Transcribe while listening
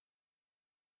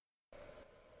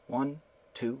1,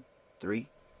 2, 3,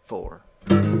 4.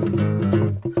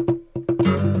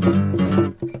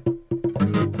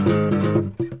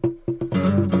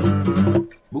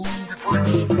 Movie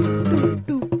Freaks. Movie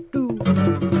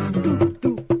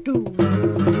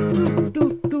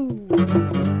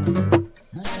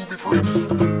Freaks.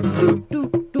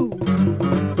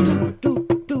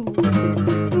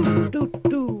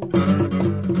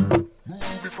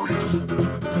 Movie Freaks.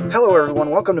 Hello everyone,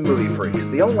 welcome to Movie Freaks,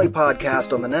 the only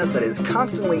podcast on the net that is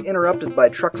constantly interrupted by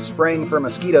trucks spraying for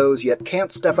mosquitoes, yet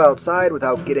can't step outside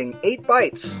without getting 8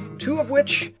 bites, 2 of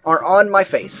which are on my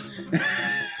face.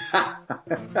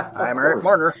 I'm Eric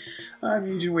Marner. I'm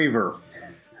Eugene Weaver.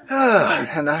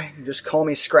 And I just call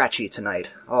me Scratchy tonight.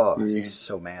 Oh, I'm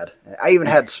so mad. I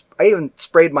even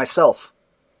sprayed myself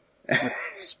with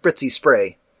spritzy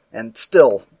spray, and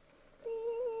still,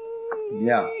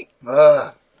 Yeah.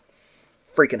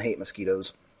 freaking hate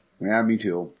mosquitoes. Yeah, me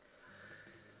too.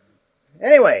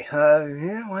 Anyway, how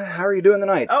are you doing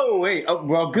tonight? Oh, wait. Oh,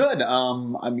 well, good.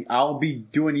 I'll be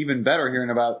doing even better here in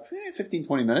about 15,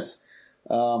 20 minutes.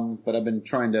 But I've been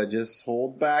trying to just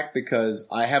hold back because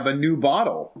I have a new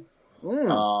bottle.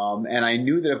 And I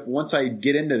knew that if once I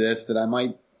get into this that I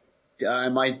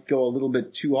might go a little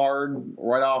bit too hard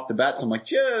right off the bat. So I'm like,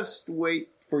 just wait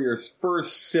for your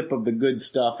first sip of the good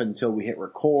stuff until we hit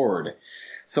record.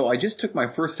 So I just took my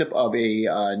first sip of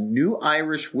a new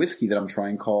Irish whiskey that I'm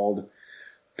trying called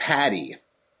Paddy.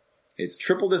 It's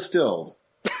triple distilled.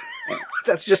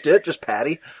 That's just it? Just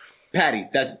Patty? Paddy.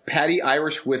 That's Paddy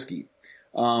Irish whiskey.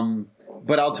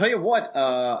 But I'll tell you what,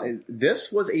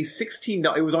 this was a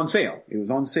 $16. It was on sale. It was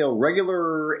on sale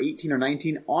regular 18 or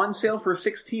 19, on sale for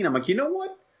 16. I'm like, you know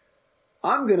what?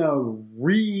 I'm gonna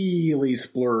really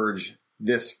splurge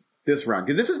this round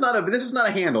because this is not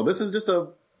a handle. This is just a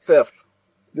Fifth.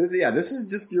 This is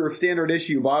just your standard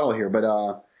issue bottle here. But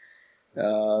on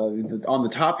the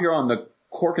top here on the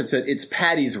cork it said it's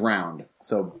Paddy's round.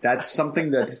 So that's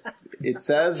something that it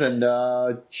says. And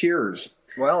cheers.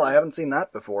 Well, I haven't seen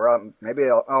that before. Maybe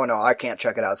I'll... Oh, no, I can't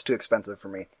check it out. It's too expensive for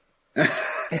me.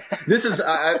 This is...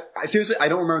 seriously, I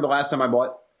don't remember the last time I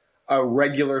bought a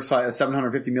regular size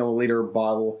 750 milliliter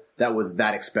bottle that was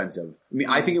that expensive. I mean,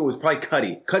 I think it was probably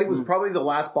Cuddy. Cuddy was probably the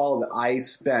last bottle that I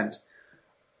spent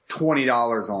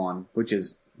 $20 on, which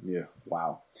is... Yeah,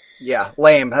 wow. Yeah,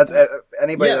 lame. That's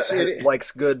anybody Yes, that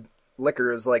likes good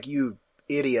liquor is like, you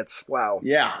idiots. Wow.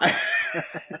 Yeah.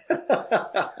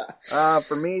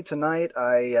 For me tonight,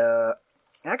 I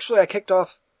kicked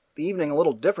off the evening a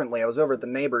little differently. I was over at the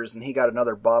neighbor's and he got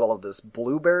another bottle of this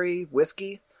blueberry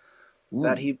whiskey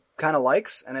that he kind of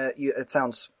likes, and it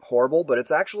sounds horrible, but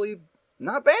it's actually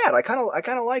not bad. I kind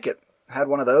of like it. I had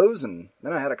one of those, and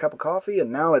then I had a cup of coffee, and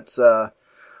now it's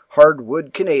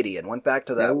hardwood Canadian. Went back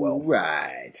to that. Well,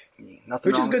 right. Nothing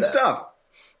Which wrong is good with that. stuff.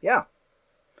 Yeah.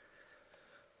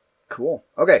 Cool.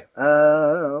 Okay,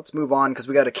 let's move on because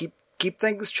we got to keep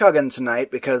things chugging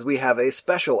tonight because we have a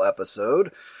special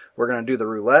episode. We're going to do the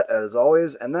roulette as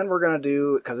always, and then we're going to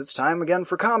do, because it's time again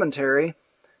for commentary,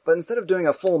 but instead of doing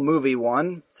a full movie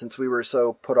one, since we were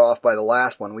so put off by the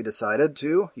last one, we decided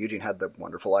to, Eugene had the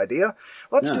wonderful idea,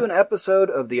 let's do an episode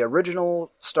of the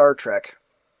original Star Trek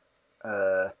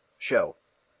show.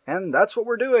 And that's what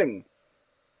we're doing.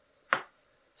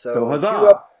 So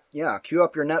huzzah! Cue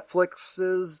up your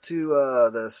Netflixes to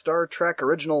the Star Trek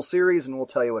original series, and we'll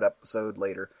tell you what episode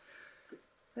later.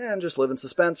 And just live in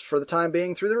suspense for the time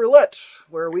being through the roulette,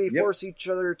 where we force each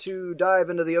other to dive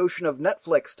into the ocean of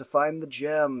Netflix to find the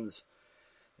gems.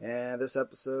 And this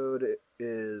episode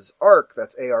is ARQ,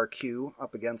 that's ARQ,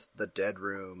 up against The Dead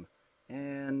Room.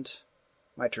 And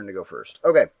my turn to go first.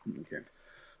 Okay. Let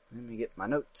me get my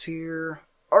notes here.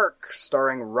 ARQ,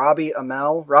 starring Robbie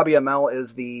Amell. Robbie Amell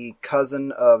is the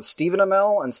cousin of Stephen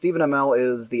Amell, and Stephen Amell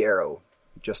is the Arrow.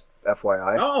 Just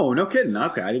FYI. Oh, no kidding.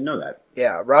 Okay, I didn't know that.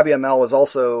 Yeah, Robbie Amell was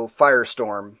also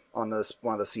Firestorm on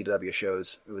one of the CW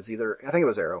shows. It was I think it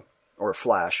was Arrow, or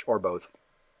Flash, or both.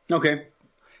 Okay.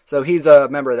 So he's a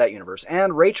member of that universe.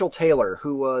 And Rachel Taylor,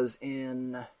 who was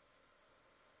in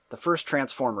the first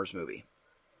Transformers movie.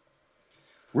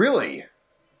 Really?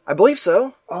 I believe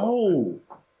so. Oh.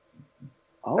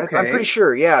 Okay. I'm pretty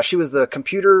sure, yeah. She was the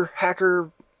computer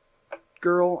hacker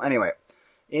girl. Anyway,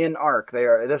 in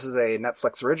ARQ, this is a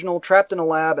Netflix original. Trapped in a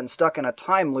lab and stuck in a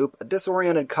time loop, a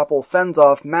disoriented couple fends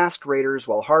off masked raiders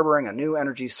while harboring a new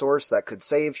energy source that could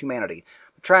save humanity.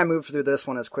 I'll try and move through this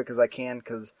one as quick as I can,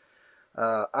 because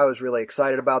I was really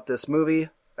excited about this movie,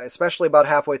 especially about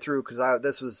halfway through, because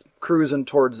this was cruising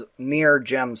towards near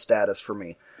gem status for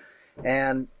me.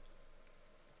 And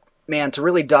man, to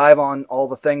really dive on all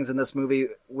the things in this movie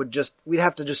we'd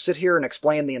have to just sit here and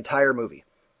explain the entire movie.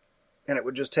 and it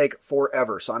would just take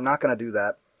forever. So I'm not going to do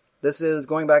that. This is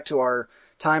going back to our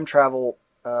time travel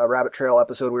rabbit trail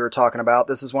episode we were talking about.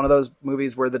 This is one of those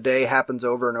movies where the day happens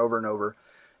over and over and over,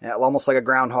 and almost like a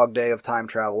Groundhog Day of time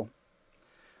travel.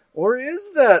 Or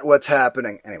is that what's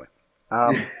happening? Anyway,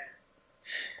 I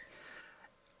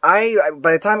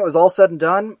by the time it was all said and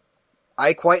done,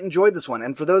 I quite enjoyed this one.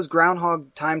 And for those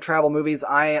Groundhog time travel movies,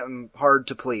 I am hard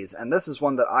to please. And this is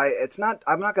one that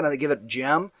I'm not going to give it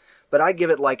gem, but I give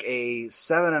it like a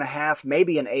 7.5,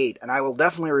 maybe an 8. And I will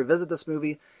definitely revisit this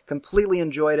movie. Completely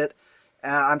enjoyed it.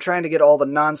 I'm trying to get all the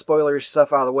non-spoiler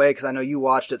stuff out of the way because I know you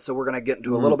watched it, so we're going to get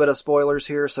into a little bit of spoilers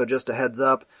here. So just a heads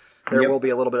up, there will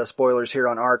be a little bit of spoilers here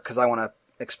on ARC because I want to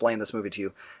explain this movie to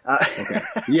you. Okay.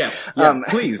 Yes,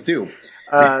 please do.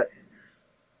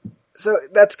 So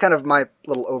that's kind of my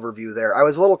little overview there. I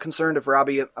was a little concerned if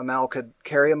Robbie Amell could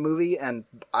carry a movie, and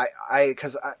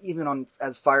because even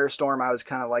as Firestorm, I was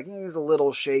kind of like, he's a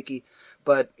little shaky.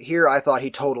 But here I thought he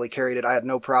totally carried it. I had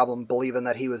no problem believing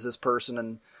that he was this person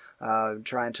and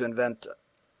trying to invent.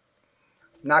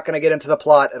 Not going to get into the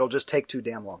plot. It'll just take too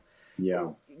damn long. Yeah.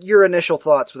 Your initial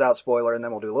thoughts without spoiler, and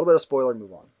then we'll do a little bit of spoiler and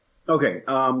move on. Okay.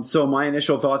 So my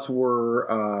initial thoughts were,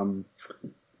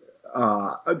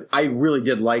 I really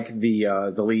did like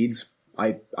the leads.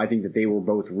 I think that they were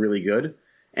both really good.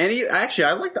 And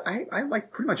I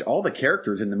like pretty much all the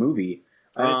characters in the movie.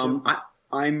 I'm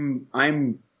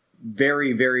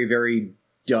very, very, very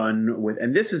done with,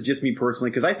 and this is just me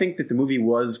personally, because I think that the movie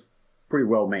was pretty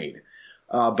well made.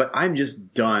 But I'm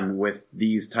just done with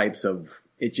these types of,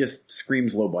 it just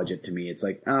screams low budget to me. It's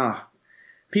like,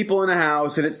 people in a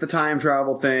house, and it's the time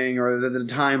travel thing, or the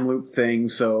time loop thing,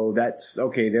 so that's,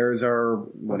 okay, there's our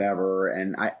whatever,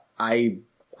 and I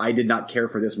did not care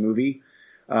for this movie.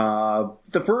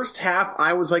 The first half,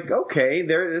 I was like, okay,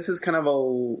 this is kind of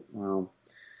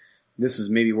this is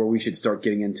maybe where we should start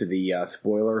getting into the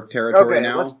spoiler territory now.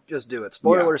 Okay, let's just do it.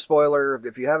 Spoiler.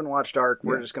 If you haven't watched ARC,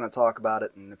 we're just going to talk about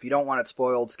it, and if you don't want it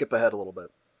spoiled, skip ahead a little bit.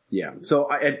 Yeah, so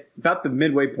at about the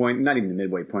midway point, not even the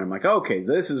midway point, I'm like, okay,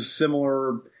 this is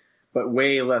similar, but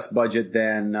way less budget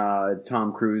than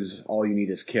Tom Cruise, All You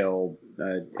Need Is Kill,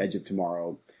 Edge of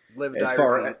Tomorrow. Live, Die,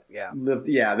 Repeat.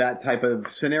 Yeah. That type of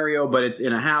scenario, but it's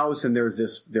in a house, and there's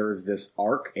this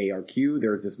ARQ,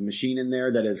 there's this machine in there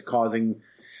that is causing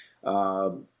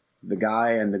the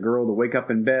guy and the girl to wake up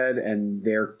in bed, and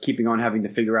they're keeping on having to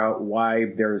figure out why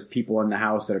there's people in the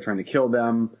house that are trying to kill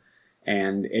them,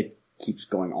 and it keeps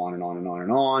going on and on and on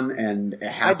and on, and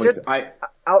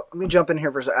let me jump in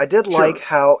here for a second. I did like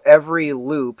how every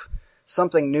loop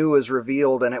something new was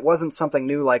revealed, and it wasn't something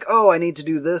new like, I need to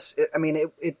do this.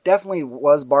 It definitely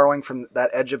was borrowing from that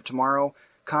Edge of Tomorrow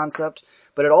concept,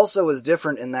 but it also was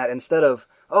different in that instead of,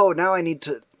 now I need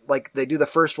to, like, they do the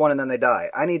first one and then they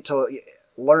die, I need to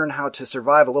learn how to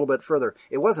survive a little bit further.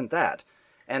 It wasn't that.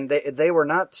 And they were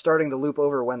not starting the loop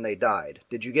over when they died.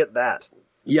 Did you get that?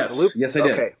 Yes. Yes, I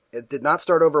did. Okay. It did not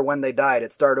start over when they died.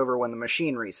 It started over when the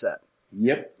machine reset.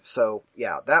 Yep. So,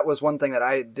 yeah, that was one thing that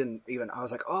I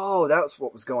was like, that was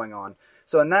what was going on.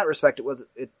 So in that respect, it was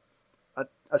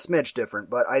a smidge different.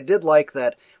 But I did like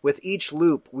that with each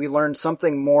loop, we learned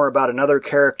something more about another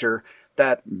character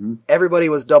that everybody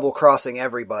was double-crossing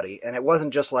everybody. And it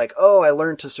wasn't just like, I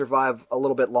learned to survive a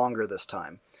little bit longer this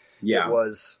time. Yeah. It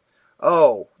was,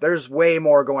 there's way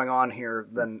more going on here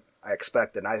than I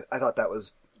expected. I thought that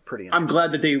was pretty interesting. I'm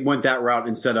glad that they went that route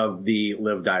instead of the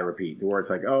Live, Die, Repeat, where it's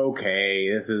like, okay,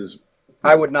 this is...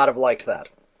 I would not have liked that.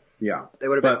 Yeah. It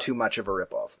would have been too much of a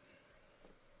ripoff.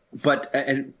 But,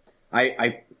 and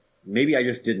I maybe I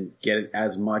just didn't get it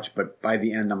as much, but by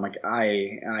the end I'm like,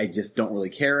 I just don't really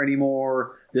care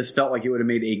anymore. This felt like it would have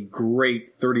made a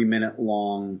great 30-minute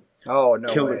long... Oh,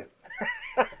 no way.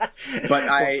 But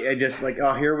I just like,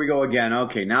 here we go again.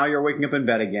 Okay, now you're waking up in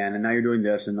bed again, and now you're doing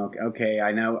this, and okay,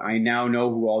 I now know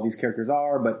who all these characters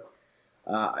are, but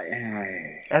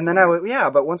and then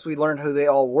but once we learned who they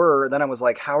all were, then I was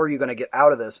like, how are you going to get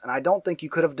out of this? And I don't think you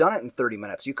could have done it in 30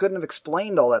 minutes. You couldn't have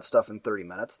explained all that stuff in 30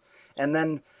 minutes. And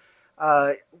then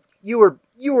you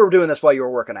were doing this while you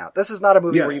were working out. This is not a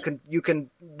movie where you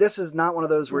can. This is not one of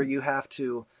those where you have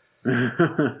to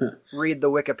read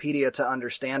the Wikipedia to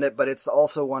understand it, but it's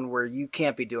also one where you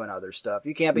can't be doing other stuff.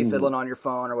 You can't be fiddling on your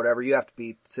phone or whatever. You have to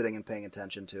be sitting and paying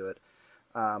attention to it.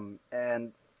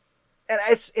 And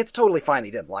it's totally fine that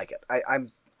you didn't like it.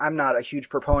 I'm not a huge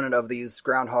proponent of these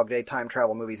Groundhog Day time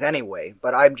travel movies anyway,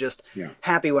 but I'm just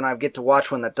happy when I get to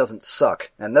watch one that doesn't suck.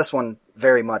 And this one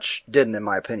very much didn't, in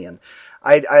my opinion.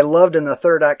 I loved in the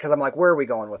third act, because I'm like, where are we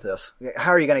going with this?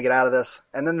 How are you going to get out of this?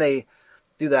 And then they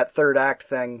do that third act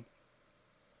thing.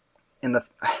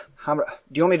 Do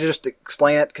you want me to just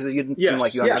explain it? Because you didn't seem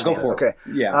like you understand. Yeah, go for it. it.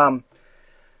 Okay. Yeah.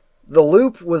 The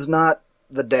loop was not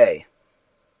the day.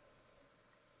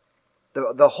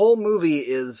 The whole movie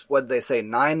is, what did they say,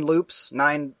 9 loops?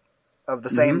 9 of the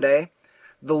same day?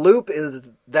 The loop is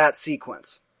that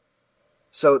sequence.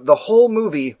 So the whole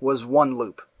movie was one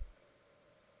loop.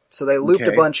 So they looped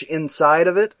a bunch inside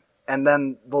of it, and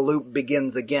then the loop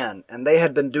begins again. And they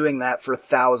had been doing that for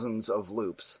thousands of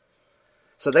loops.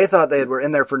 So they thought they were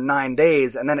in there for 9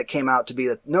 days, and then it came out to be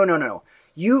that, no.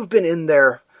 You've been in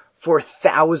there for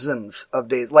thousands of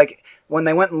days. Like, when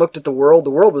they went and looked at the world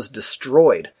was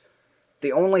destroyed.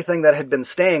 The only thing that had been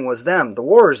staying was them. The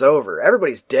war is over.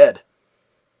 Everybody's dead.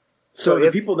 So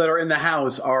the people that are in the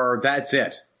house that's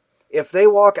it. If they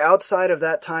walk outside of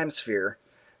that time sphere,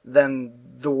 then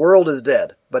the world is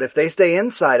dead. But if they stay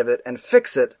inside of it and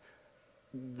fix it,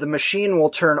 the machine will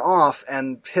turn off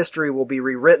and history will be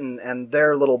rewritten and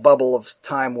their little bubble of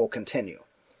time will continue.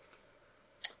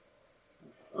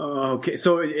 Okay,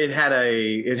 so it had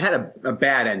a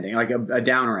bad ending, like a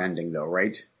downer ending though,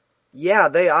 right? Yeah,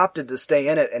 they opted to stay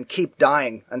in it and keep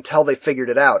dying until they figured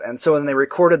it out. And so when they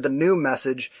recorded the new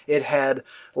message, it had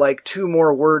like 2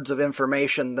 more words of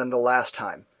information than the last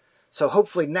time. So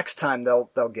hopefully next time they'll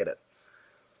get it.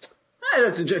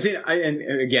 That's interesting. And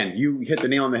again, you hit the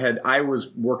nail on the head. I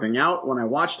was working out when I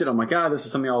watched it. I'm like, this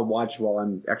is something I'll watch while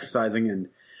I'm exercising. And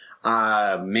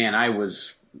man, I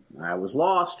was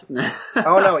lost.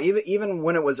 Oh no, even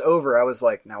when it was over, I was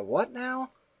like, now what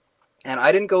now? And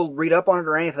I didn't go read up on it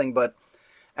or anything, but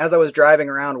as I was driving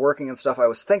around working and stuff,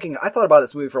 I thought about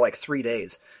this movie for like 3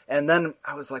 days. And then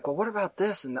I was like, well, what about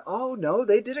this? And oh no,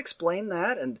 they did explain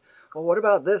that. And well, what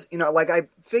about this? You know, like I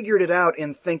figured it out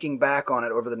in thinking back on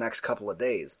it over the next couple of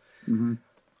days. Mm-hmm.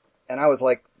 And I was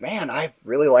like, man, I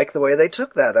really like the way they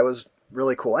took that. That was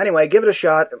really cool. Anyway, give it a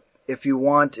shot if you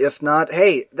want. If not,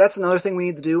 hey, that's another thing we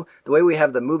need to do. The way we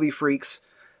have the Movie Freaks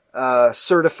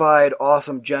certified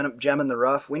awesome gem in the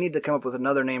rough, we need to come up with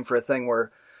another name for a thing where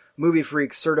Movie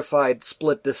Freaks certified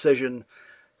split decision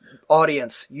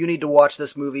audience. You need to watch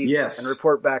this movie and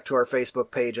report back to our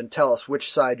Facebook page and tell us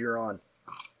which side you're on.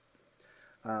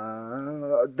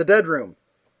 The Dead Room.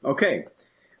 Okay.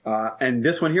 And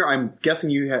this one here, I'm guessing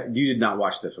you did not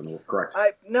watch this one, correct?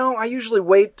 No, I usually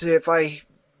wait to, if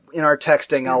in our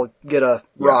texting, I'll get a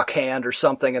rock hand or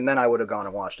something, and then I would have gone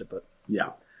and watched it, but.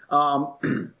 Yeah.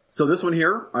 So this one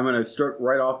here, I'm going to start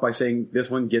right off by saying this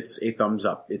one gets a thumbs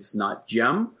up. It's not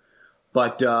gem,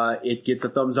 but it gets a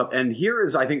thumbs up. And here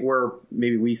is, I think, where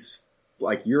maybe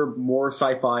you're more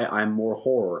sci-fi, I'm more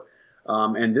horror.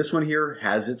 And this one here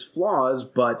has its flaws,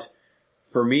 but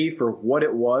for me, for what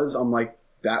it was, I'm like,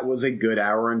 that was a good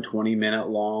hour and 20 minute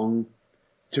long.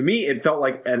 To me, it felt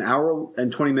like an hour and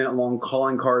 20 minute long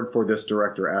calling card for this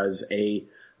director as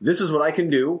this is what I can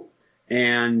do.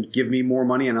 And give me more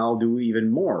money and I'll do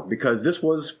even more. Because this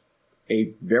was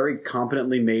a very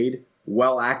competently made,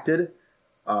 well-acted,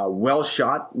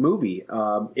 well-shot movie.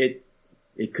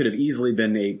 It could have easily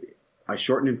been a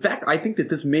short. And in fact, I think that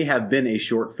this may have been a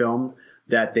short film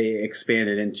that they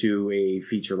expanded into a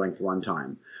feature-length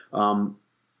runtime.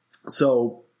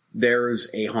 So there's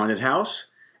a haunted house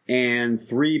and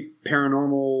 3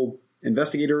 paranormal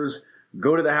investigators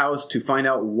go to the house to find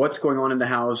out what's going on in the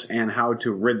house and how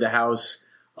to rid the house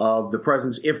of the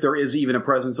presence, if there is even a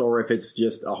presence or if it's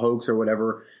just a hoax or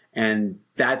whatever. And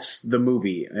that's the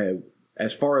movie.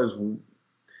 As far as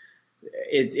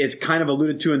it's kind of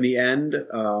alluded to in the end,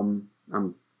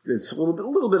 it's a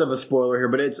little bit of a spoiler here,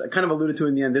 but it's kind of alluded to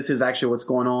in the end. This is actually what's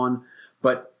going on.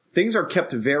 But things are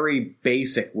kept very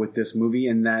basic with this movie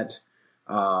in that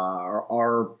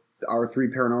our 3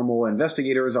 paranormal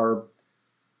investigators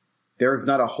there's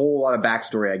not a whole lot of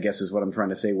backstory, I guess is what I'm trying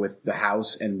to say, with the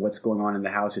house and what's going on in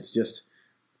the house. It's just,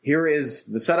 here is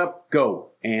the setup, go.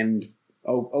 And,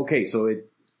 okay, so it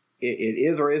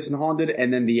is or isn't haunted,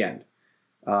 and then the end.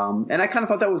 And I kind of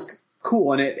thought that was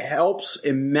cool, and it helps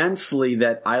immensely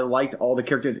that I liked all the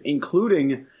characters,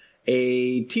 including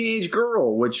a teenage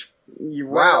girl, which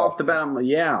right off the bat, I'm like,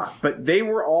 yeah. But they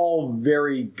were all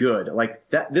very good. Like,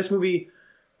 this movie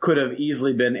could have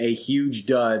easily been a huge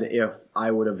dud if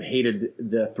I would have hated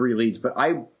the 3 leads, but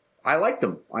I liked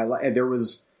them. It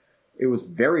was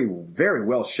very, very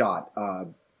well shot,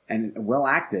 and well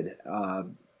acted,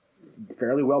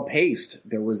 fairly well paced.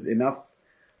 There was enough.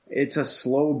 It's a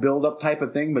slow build up type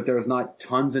of thing, but there's not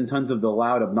tons and tons of the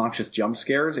loud, obnoxious jump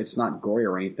scares. It's not gory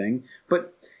or anything,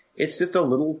 but it's just a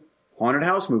little haunted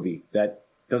house movie that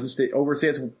doesn't overstay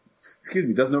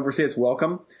its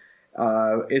welcome.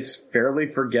 It's fairly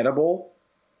forgettable,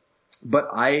 but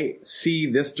I see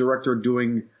this director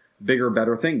doing bigger,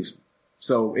 better things.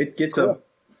 So it gets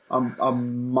a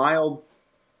mild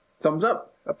thumbs up.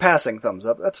 A passing thumbs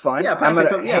up. That's fine. Yeah, passing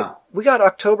thumbs. Hey, Yeah. we got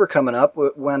October coming up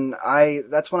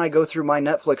that's when I go through my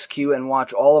Netflix queue and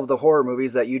watch all of the horror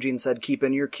movies that Eugene said keep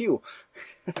in your queue.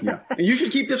 Yeah. And you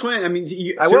should keep this one in. I mean,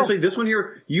 I seriously, will. this one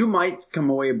here, you might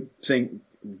come away saying,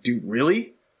 dude,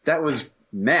 really? That was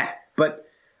meh. But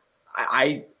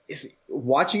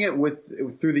watching it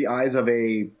through the eyes of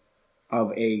a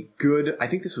good, I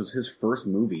think this was his first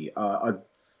movie.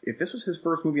 If this was his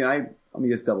first movie, and let me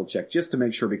just double check just to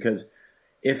make sure, because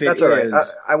if it That's is, all right.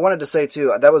 I wanted to say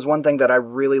too, that was one thing that I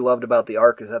really loved about the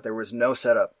arc, is that there was no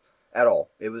setup at all.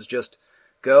 It was just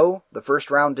go. The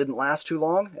first round didn't last too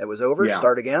long. It was over. Yeah.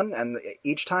 Start again. And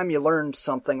each time you learned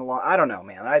something along. I don't know,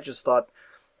 man. I just thought,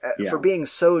 for being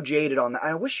so jaded on that,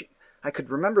 I wish I could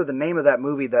remember the name of that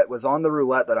movie that was on the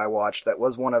roulette that I watched. That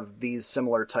was one of these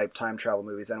similar type time travel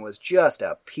movies, and was just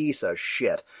a piece of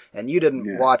shit. And you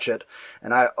didn't watch it.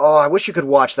 And I wish you could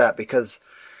watch that, because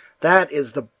that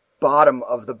is the bottom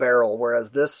of the barrel,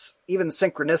 whereas this, even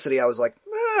Synchronicity, I was like,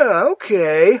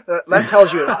 okay. That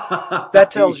tells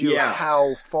you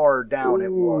how far down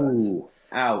it was.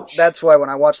 Ouch. That's why when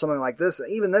I watched something like this,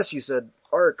 even this, you said,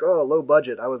 Arc, low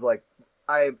budget. I was like,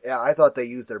 I thought they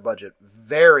used their budget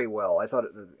very well. I thought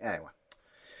anyway.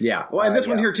 Yeah. Well, and this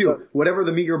one here too, So, whatever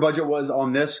the meager budget was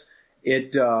on this,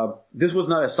 this was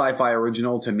not a sci-fi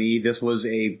original to me. This was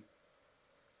a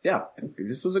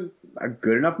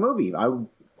good enough movie. I'll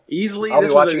be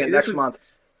watching it next month.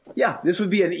 Yeah, this would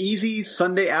be an easy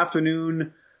Sunday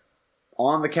afternoon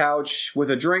on the couch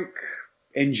with a drink.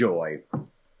 Enjoy.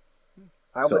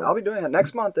 I'll be doing it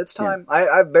next month. It's time. Yeah.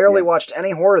 I've barely watched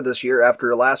any horror this year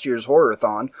after last year's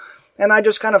Horror-thon, and I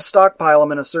just kind of stockpile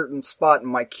them in a certain spot in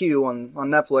my queue on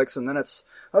Netflix, and then it's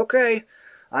okay.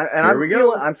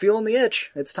 I'm feeling the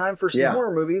itch. It's time for some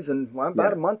horror movies, and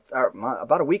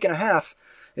about a week and a half,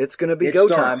 it's going to be go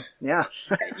time. Yeah.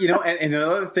 And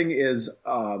another thing is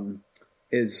for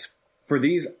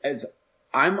these, as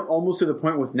I'm almost to the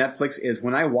point with Netflix, is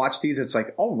when I watch these, it's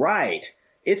like, all right,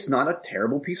 it's not a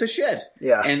terrible piece of shit.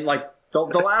 Yeah. And like the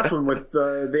last one with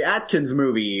the Atkins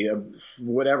movie,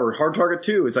 whatever, Hard Target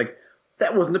 2, it's like,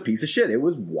 that wasn't a piece of shit. It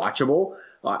was watchable.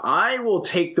 I will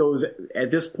take those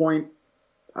at this point.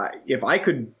 If I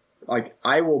could,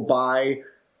 I will buy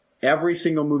every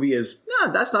single movie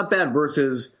that's not bad,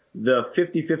 versus the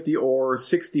 50-50 or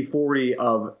 60-40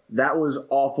 of, that was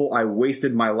awful, I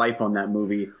wasted my life on that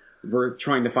movie. We're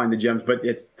trying to find the gems, but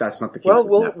that's not the case with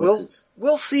Netflix.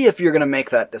 We'll see if you're going to make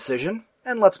that decision.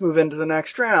 And let's move into the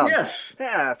next round. Yes.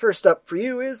 Yeah, first up for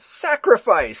you is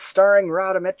Sacrifice, starring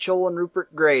Rhoda Mitchell and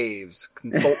Rupert Graves.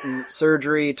 Consultant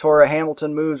surgery, Tora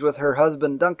Hamilton moves with her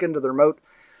husband Duncan to the remote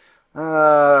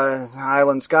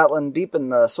Highland, Scotland. Deep in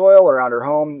the soil around her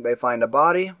home, they find a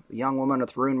body. A young woman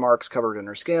with rune marks covered in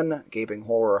her skin, gaping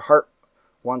hole where her heart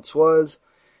once was.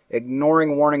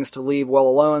 Ignoring warnings to leave well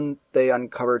alone, they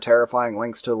uncover terrifying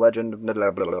links to legend of blah,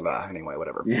 blah, blah, blah. Anyway,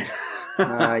 whatever.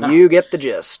 You get the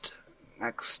gist.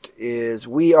 Next is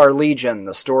We Are Legion,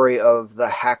 the story of the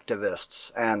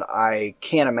Hacktivists, and I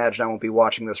can't imagine I won't be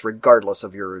watching this regardless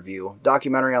of your review.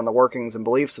 Documentary on the workings and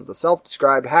beliefs of the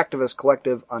self-described hacktivist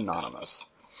collective Anonymous.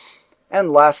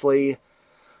 And lastly,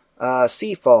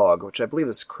 Sea Fog, which I believe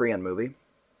is a Korean movie.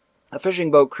 A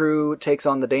fishing boat crew takes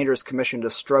on the dangerous commission to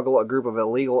struggle a group of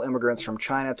illegal immigrants from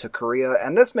China to Korea,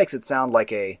 and this makes it sound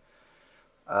like a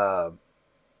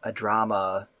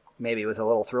drama, maybe with a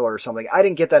little thriller or something. I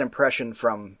didn't get that impression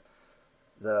from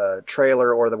the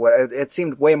trailer or it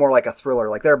seemed way more like a thriller,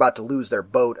 like they're about to lose their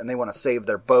boat and they want to save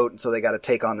their boat, and so they got to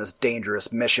take on this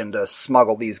dangerous mission to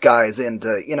smuggle these guys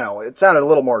into, it sounded a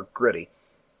little more gritty.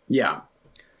 Yeah.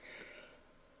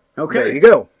 Okay. There you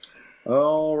go.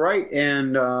 All right,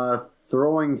 and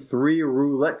throwing 3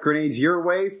 roulette grenades your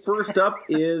way. First up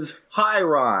is High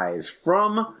Rise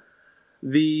from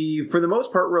for the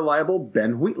most part, reliable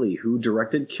Ben Wheatley, who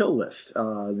directed Kill List.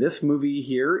 This movie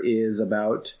here is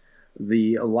about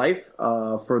the life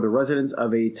for the residents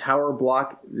of a tower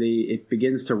block. It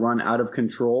begins to run out of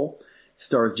control. It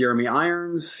stars Jeremy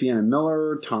Irons, Sienna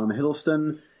Miller, Tom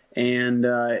Hiddleston, and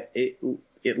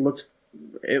it looks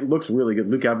really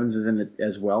good. Luke Evans is in it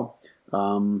as well.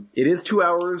 It is 2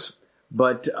 hours,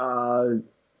 but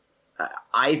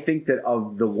I think that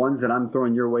of the ones that I'm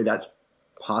throwing your way, that's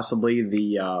possibly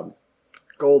the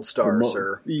gold star,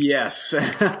 sir. Yes.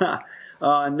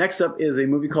 Next up is a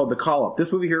movie called The Call Up.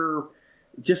 This movie here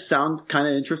just sounds kind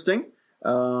of interesting.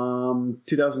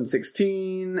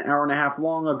 2016, hour and a half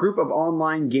long. A group of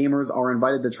online gamers are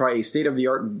invited to try a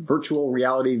state-of-the-art virtual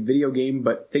reality video game,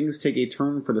 but things take a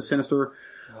turn for the sinister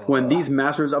when these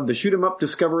masters of the shoot-'em-up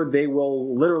discover they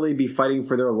will literally be fighting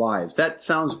for their lives. That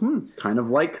sounds kind of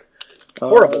like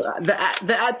Horrible.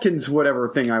 The Atkins whatever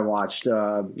thing I watched.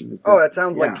 That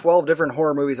sounds like 12 different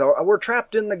horror movies. We're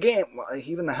trapped in the game.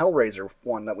 Even the Hellraiser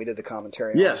one that we did the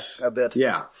commentary on. Yes. A bit.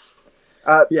 Yeah.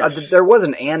 Yes. There was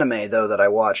an anime, though, that I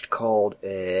watched called...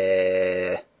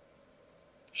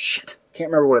 Shit.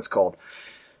 Can't remember what it's called.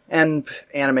 And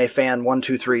Anime Fan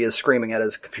 123 is screaming at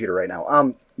his computer right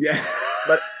now. Yeah.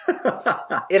 But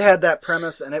it had that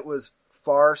premise, and it was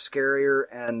far scarier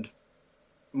and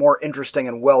more interesting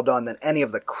and well done than any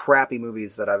of the crappy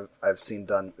movies that I've seen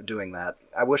doing that.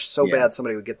 I wish so bad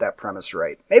somebody would get that premise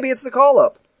right. Maybe it's the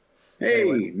call-up. Hey,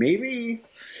 Anyway. maybe.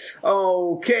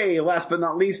 Okay, last but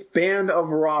not least, Band of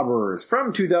Robbers.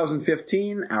 From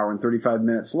 2015, hour and 35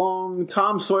 minutes long,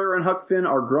 Tom Sawyer and Huck Finn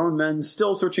are grown men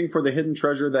still searching for the hidden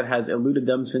treasure that has eluded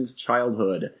them since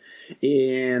childhood.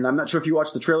 And I'm not sure if you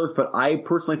watched the trailers, but I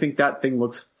personally think that thing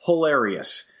looks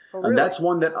hilarious. Oh, really? And that's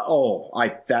one that,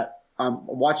 I'm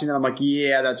watching that, I'm like,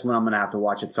 yeah, that's one I'm going to have to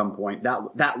watch at some point.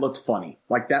 That looked funny.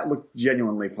 Like, that looked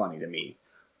genuinely funny to me.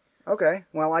 Okay,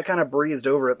 well, I kind of breezed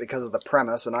over it because of the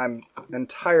premise, and I'm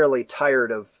entirely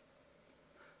tired of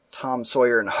Tom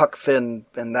Sawyer and Huck Finn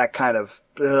and that kind of,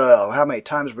 how many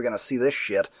times are we going to see this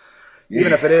shit?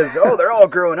 Even if it is, they're all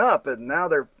growing up, and now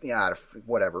they're,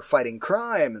 whatever, fighting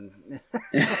crime, and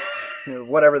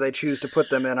whatever they choose to put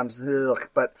them in,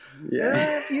 but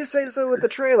if you say so with the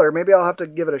trailer, maybe I'll have to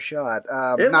give it a shot.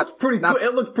 It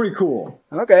looks pretty cool.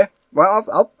 Okay.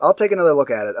 Well, I'll take another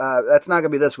look at it. That's not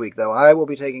going to be this week, though. I will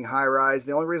be taking High Rise.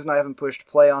 The only reason I haven't pushed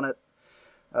play on it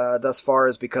thus far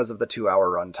is because of the 2-hour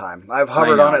runtime. I've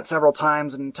hovered on it several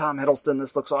times, and Tom Hiddleston,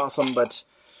 this looks awesome, but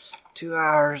 2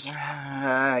 hours,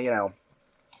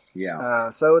 Yeah.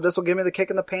 So this will give me the kick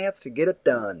in the pants to get it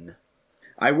done.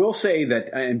 I will say that,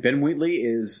 and Ben Wheatley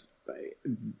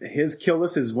his Kill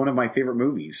List is one of my favorite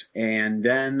movies. And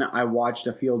then I watched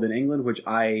A Field in England,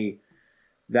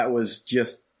 that was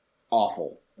just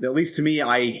awful. At least to me,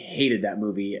 I hated that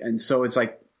movie. And so it's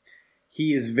like,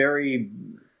 he is very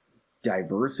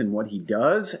diverse in what he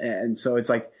does. And so it's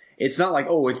like, it's not like,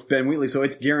 it's Ben Wheatley, so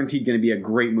it's guaranteed going to be a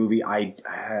great movie. I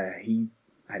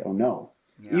don't know.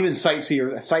 Yeah. Even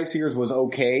Sightseers was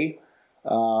okay,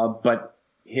 but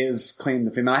his claim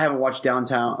to fame, and I haven't watched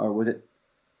Downtown, or was it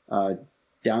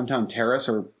Downtown Terrace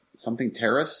or something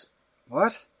Terrace?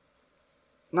 What?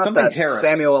 Not something that Terrace.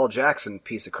 Samuel L. Jackson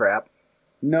piece of crap.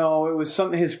 No, it was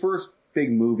his first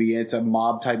big movie. It's a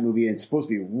mob type movie, and it's supposed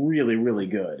to be really, really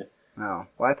good. Oh,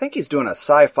 well, I think he's doing a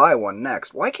sci-fi one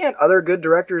next. Why can't other good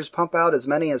directors pump out as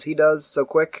many as he does so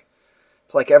quick?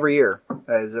 It's like every year.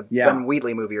 There's a Ben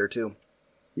Wheatley movie or two.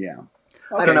 Yeah.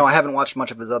 Okay. I don't know. I haven't watched much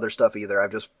of his other stuff either.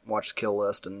 I've just watched Kill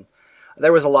List, and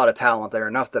there was a lot of talent there,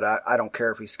 enough that I don't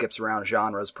care if he skips around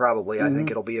genres. Probably, I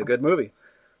think it'll be a good movie.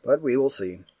 But we will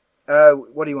see.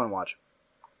 What do you want to watch?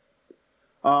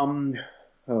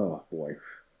 Oh, boy.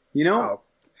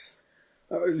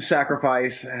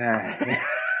 Sacrifice.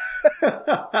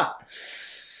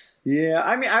 Yeah,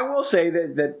 I mean, I will say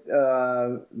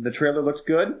that the trailer looks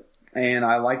good, and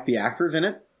I like the actors in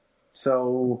it.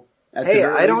 So,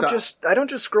 I don't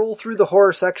just scroll through the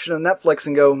horror section of Netflix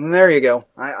and go, there you go.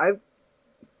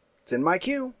 It's in my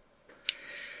queue.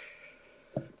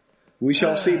 We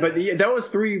shall see. But that was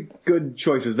 3 good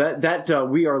choices. That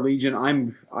We Are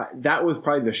Legion. That was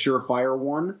probably the surefire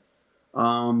one.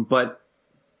 But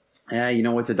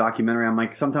it's a documentary. I'm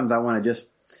like, sometimes I want to just.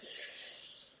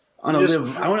 I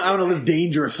want to live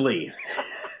dangerously.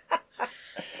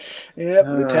 Yep,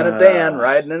 Lieutenant Dan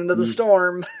riding into the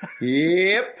storm.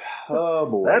 Yep. Oh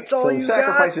boy. That's all you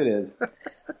sacrifice got? It is.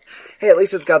 Hey, at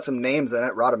least it's got some names in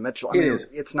it. Rhoda Mitchell. It is.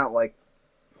 It's not like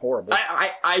horrible.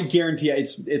 I guarantee you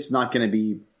it's not going to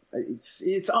be.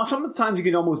 It's sometimes you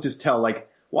can almost just tell. Like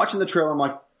watching the trailer, I'm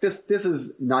like, this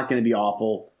is not going to be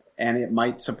awful, and it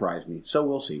might surprise me. So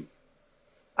we'll see.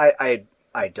 I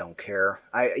don't care.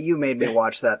 You made me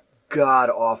watch that god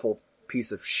awful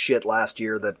piece of shit last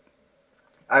year that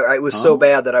I was so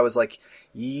bad that I was like,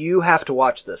 you have to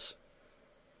watch this.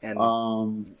 And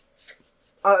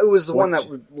it was the one that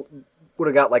would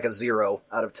have got like a 0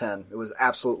 out of 10. It was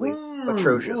absolutely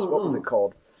atrocious. What was it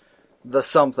called? The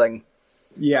Something.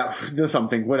 Yeah, The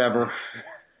Something, whatever.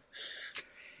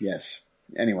 Yes.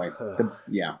 Anyway,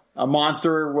 a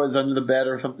monster was under the bed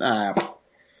or something.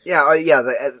 Yeah.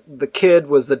 The kid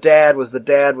was the dad, was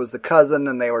the cousin,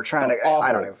 and they were trying to. Awful.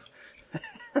 I don't know.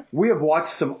 We have watched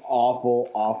some awful,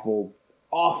 awful,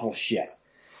 awful shit.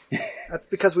 That's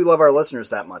because we love our listeners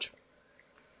that much.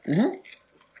 Mm-hmm.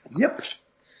 Yep.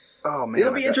 Oh man,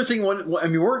 it'll be interesting. I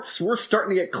mean, we're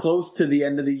starting to get close to the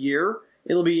end of the year.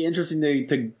 It'll be interesting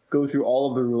to go through all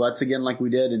of the roulettes again, like we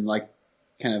did, and like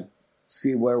kind of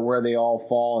see where they all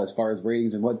fall as far as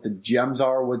ratings and what the gems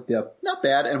are, what the not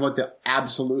bad, and what the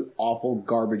absolute awful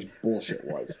garbage bullshit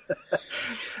was.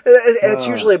 And it's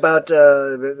usually about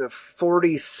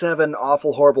 47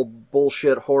 awful, horrible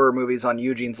bullshit horror movies on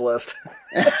Eugene's list.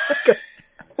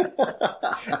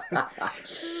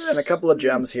 And a couple of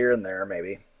gems here and there,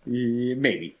 maybe.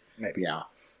 Maybe. Yeah.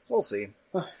 We'll see.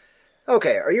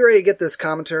 Okay, are you ready to get this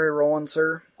commentary rolling,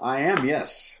 sir? I am,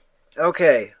 yes.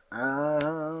 Okay.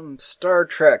 Star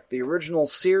Trek, the original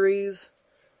series.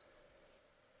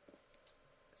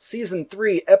 Season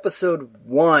 3, Episode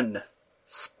 1.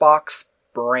 Spock's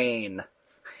Brain.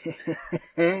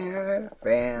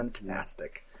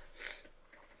 Fantastic.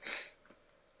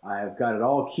 I've got it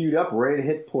all queued up, ready to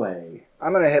hit play.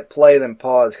 I'm going to hit play, then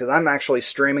pause, because I'm actually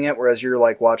streaming it, whereas you're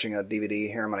like watching a DVD.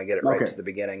 Here, I'm going to get it right to the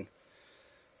beginning.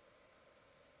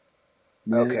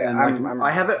 Okay,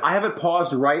 I have it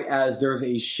paused right as there's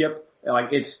a ship,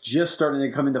 like it's just starting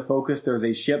to come into focus. There's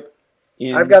a ship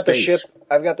in I've got space.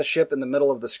 I've got the ship in the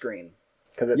middle of the screen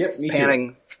because it's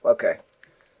panning. Too. Okay,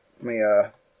 let me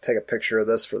take a picture of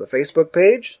this for the Facebook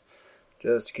page,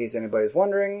 just in case anybody's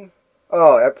wondering.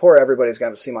 Oh, poor everybody's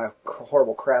going to see my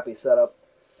horrible, crappy setup.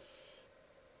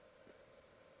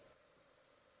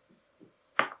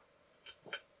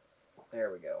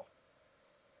 There we go.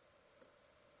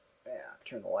 Yeah,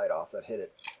 turn the light off. That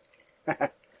hit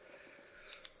it.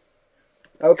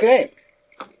 Okay.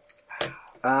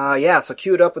 So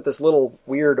queued up with this little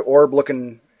weird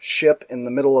orb-looking ship in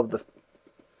the middle of the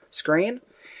screen.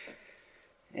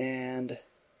 And,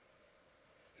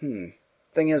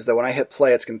 thing is, though, when I hit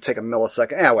play, it's going to take a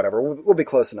millisecond. Whatever. We'll be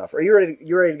close enough. Are you ready?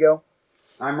 You ready to go?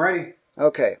 I'm ready.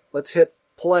 Okay. Let's hit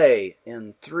play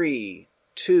in 3,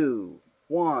 2,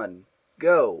 1,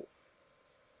 go.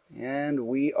 And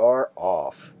we are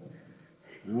off.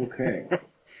 Okay.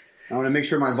 I want to make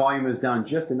sure my volume is down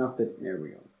just enough that... There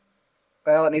we go.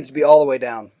 Well, it needs to be all the way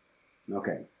down.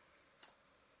 Okay.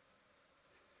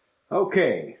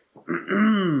 Okay.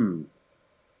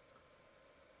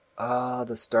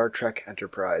 The Star Trek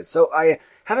Enterprise. So I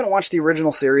haven't watched the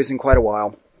original series in quite a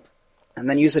while. And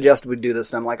then you suggested we do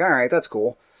this, and I'm like, alright, that's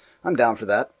cool. I'm down for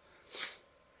that.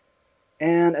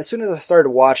 And as soon as I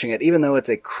started watching it, even though it's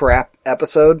a crap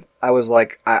episode, I was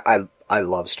like, I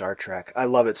love Star Trek. I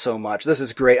love it so much. This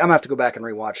is great. I'm going to have to go back and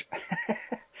rewatch.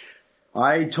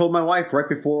 I told my wife right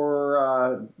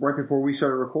before we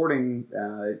started recording,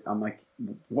 I'm like,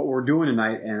 what we're doing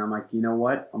tonight, and I'm like, you know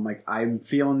what? I'm like, I'm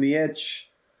feeling the itch.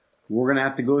 We're going to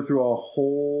have to go through a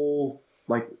whole,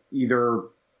 like, either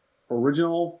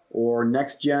original or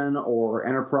next gen or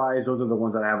Enterprise. Those are the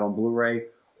ones that I have on Blu-ray,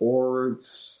 or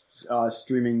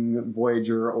streaming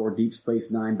Voyager or Deep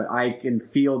Space Nine. But I can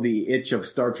feel the itch of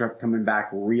Star Trek coming back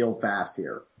real fast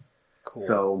here. Cool.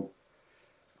 So,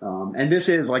 and this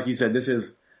is, like you said, this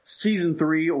is season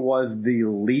 3 was the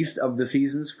least of the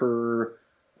seasons for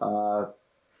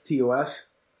TOS.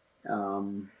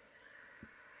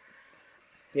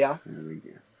 Yeah.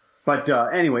 But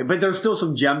anyway, but there's still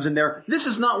some gems in there. This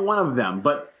is not one of them,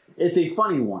 but it's a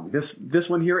funny one. This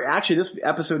one here, actually, this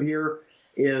episode here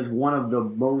is one of the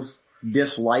most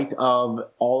disliked of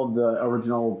all of the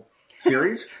original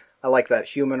series. I like that.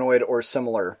 Humanoid or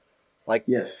similar. Like,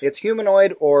 yes. It's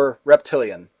humanoid or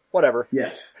reptilian. Whatever.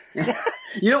 Yes.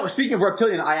 You know, speaking of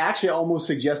reptilian, I actually almost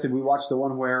suggested we watch the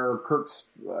one where Kirk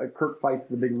fights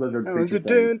the big lizard creature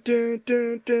thing.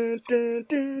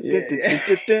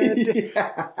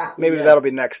 Maybe that'll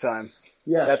be next time.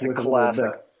 Yes, that's a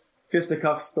classic. The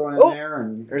fisticuffs thrown in there,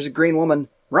 and there's a green woman.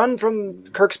 Run from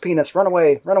Kirk's penis! Run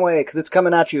away! Run away! Because it's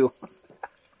coming at you.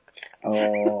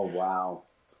 Oh wow!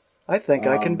 I think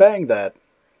I can bang that.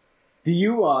 Do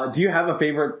you have a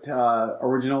favorite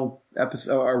original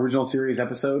series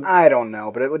episode? I don't know,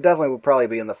 but it would probably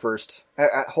be in the first.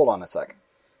 Hold on a sec.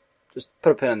 Just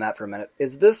put a pin in that for a minute.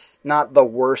 Is this not the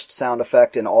worst sound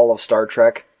effect in all of Star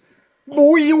Trek?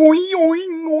 When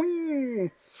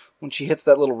she hits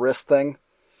that little wrist thing.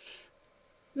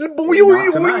 It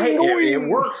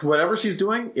works. Whatever she's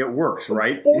doing, it works,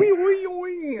 right?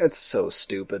 It's so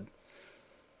stupid.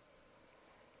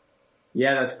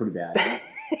 Yeah, that's pretty bad.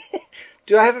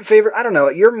 Do I have a favorite? I don't know.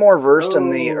 You're more versed in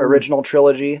the original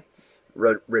trilogy.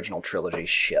 Original trilogy,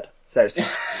 shit.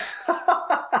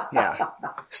 Yeah.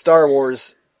 Star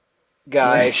Wars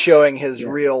guy showing his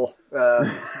real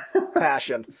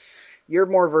passion. You're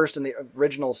more versed in the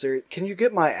original series. Can you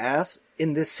get my ass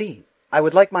in this scene? I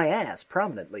would like my ass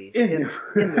prominently in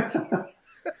this scene.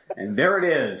 And there it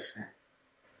is.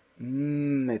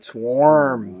 It's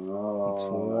warm. Oh, it's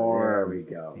warm. There we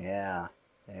go. Yeah.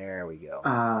 There we go.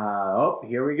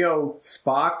 Here we go.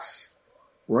 Spock's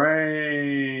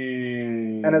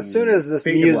Rain. And as soon as this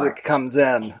Fade to music black. comes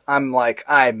in, I'm like,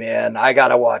 I'm in. I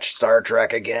gotta watch Star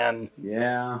Trek again.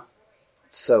 Yeah.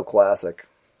 So classic.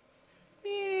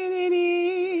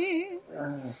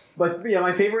 But yeah,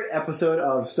 my favorite episode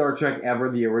of Star Trek ever,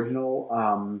 the original,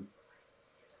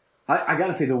 I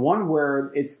gotta say, the one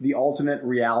where it's the alternate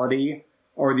reality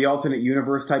or the alternate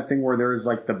universe type thing where there's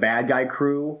like the bad guy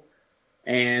crew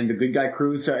and the good guy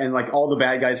crew. So, and like all the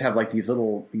bad guys have like these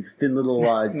thin little,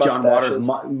 John Waters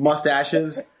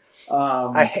mustaches.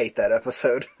 I hate that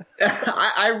episode.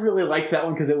 I really liked that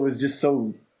one because it was just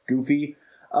so goofy.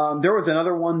 There was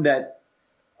another one that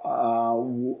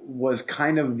was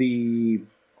kind of the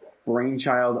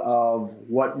brainchild of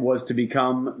what was to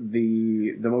become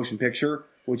the motion picture,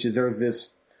 which is there's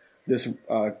this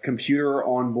computer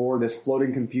on board, this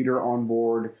floating computer on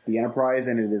board the Enterprise,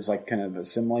 and it is like kind of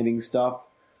assimilating stuff.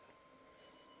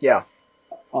 Yeah.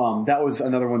 That was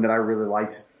another one that I really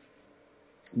liked.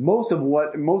 Most of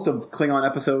Klingon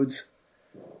episodes.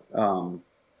 Oh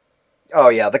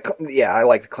yeah, I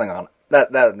like the Klingon.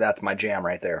 That's my jam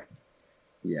right there.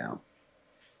 Yeah.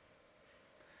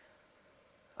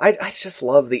 I just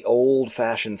love the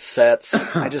old-fashioned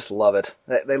sets. I just love it.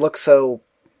 They look so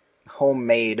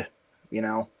homemade, you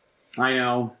know. I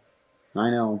know.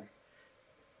 And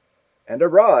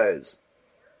arise.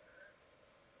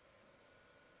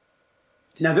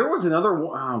 Now there was another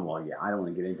one. Oh, well, yeah, I don't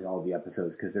want to get into all the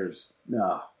episodes because there's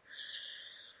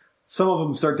some of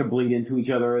them start to bleed into each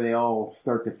other. They all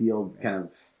start to feel kind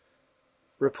of.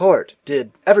 Report.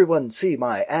 Did everyone see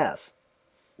my ass?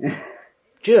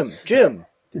 Jim,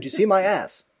 did you see my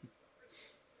ass?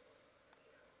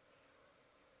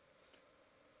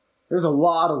 There's a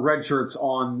lot of red shirts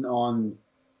on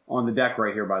the deck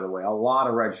right here, by the way. A lot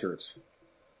of red shirts.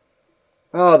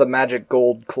 Oh, the magic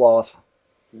gold cloth.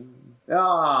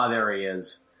 Ah, there he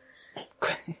is.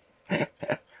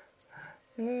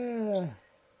 Yeah.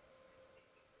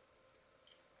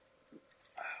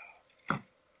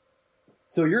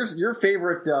 So your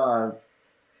favorite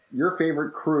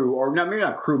crew, or not, maybe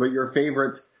not crew, but your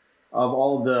favorite of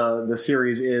all of the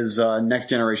series is Next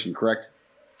Generation, correct?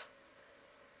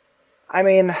 I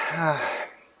mean, I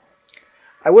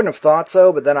wouldn't have thought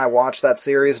so, but then I watched that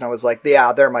series and I was like,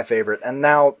 yeah, they're my favorite. And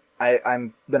now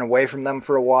I'm been away from them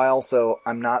for a while, so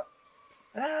I'm not.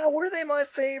 Were they my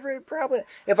favorite? Probably.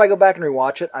 If I go back and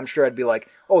rewatch it, I'm sure I'd be like,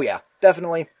 oh yeah,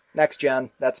 definitely Next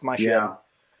Gen. That's my shit. Yeah.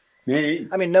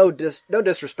 I mean, no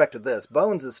disrespect to this.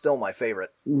 Bones is still my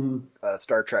favorite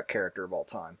Star Trek character of all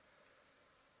time.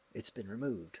 It's been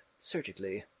removed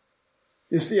surgically.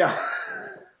 Yeah.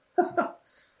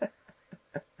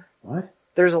 What?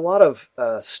 There's a lot of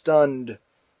stunned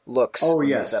looks in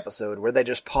yes. this episode where they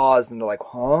just pause and they're like,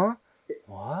 "Huh?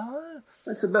 What?"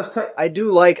 That's the best type. I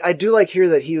do like here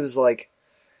that he was like,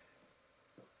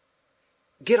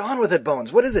 "Get on with it,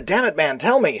 Bones. What is it? Damn it, man,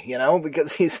 tell me." You know,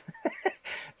 because he's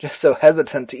just so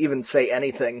hesitant to even say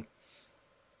anything.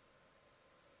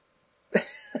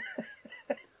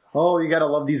 Oh, you gotta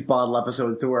love these bottle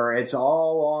episodes to where it's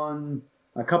all on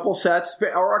a couple sets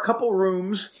or a couple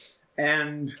rooms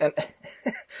and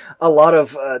a lot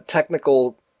of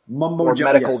technical mumbo or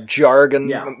medical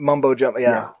jargon, mumbo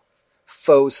jumbo,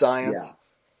 faux science. Yeah.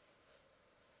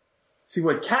 See,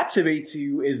 what captivates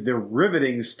you is the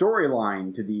riveting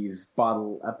storyline to these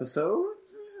bottle episodes.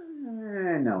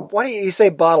 No. Why do you say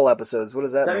bottle episodes? What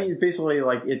does that mean? That means basically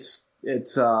like it's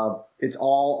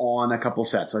all on a couple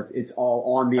sets. Like it's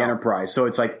all on the Enterprise. So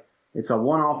it's like it's a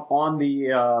one-off on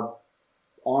the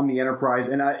Enterprise.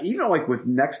 And even like with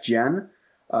Next Gen,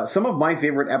 some of my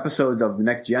favorite episodes of the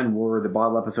Next Gen were the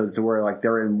bottle episodes to where like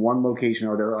they're in one location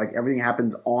or they're like everything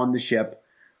happens on the ship.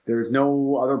 There's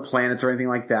no other planets or anything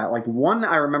like that. Like one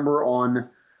I remember on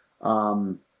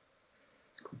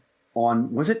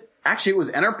was it? Actually, it was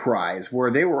Enterprise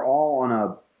where they were all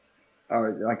on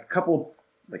like a couple,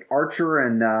 like Archer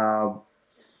and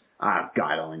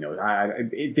God only knows.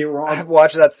 They were all. I've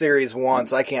watched that series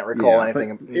once. I can't recall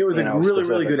anything. It was a really, specific.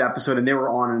 really good episode, and they were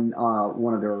on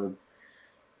one of their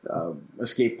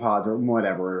escape pods or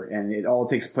whatever, and it all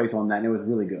takes place on that, and it was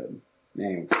really good.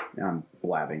 Anyway, I'm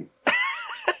blabbing.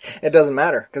 It doesn't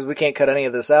matter because we can't cut any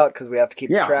of this out because we have to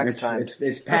keep the tracks timed.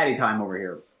 It's patty time over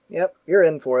here. Yep, you're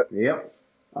in for it. Yep.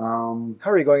 How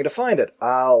are you going to find it?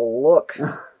 I'll look.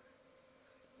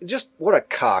 Just what a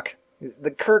cock. The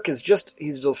Kirk is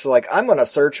he's just like, I'm going to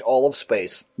search all of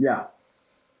space. Yeah.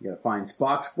 You gotta find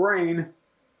Spock's brain.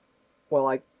 Well,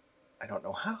 I don't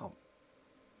know how.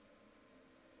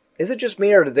 Is it just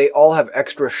me or do they all have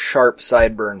extra sharp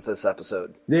sideburns this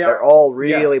episode? They're all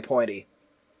really pointy.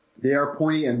 They are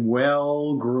pointy and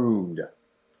well groomed.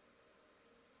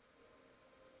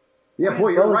 Yeah, boy,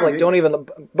 you're Bones right. like don't even.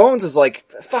 Bones is like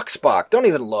fuck Spock. Don't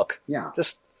even look. Yeah.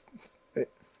 Just.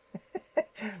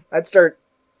 I'd start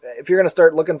if you're gonna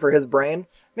start looking for his brain.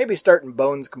 Maybe start in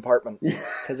Bones' compartment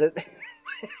because it.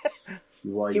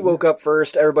 Well, He woke up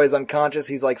first. Everybody's unconscious.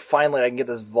 He's like, finally, I can get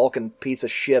this Vulcan piece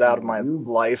of shit out of my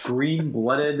life.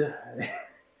 Green-blooded.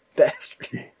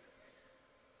 Bastard.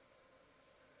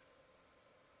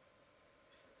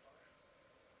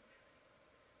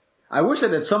 I wish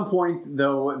that at some point,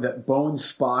 though, that Bones,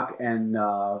 Spock, and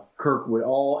Kirk would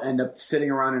all end up sitting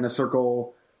around in a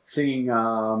circle singing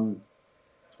 "Row,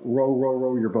 row,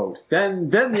 row your boat." Then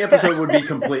the episode would be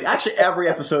complete. Actually, every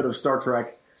episode of Star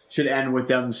Trek should end with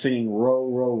them singing "Row,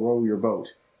 row, row your boat."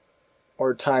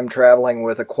 Or time traveling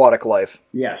with aquatic life.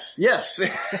 Yes, yes.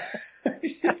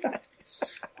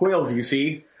 Whales, you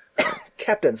see.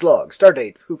 Captain's log.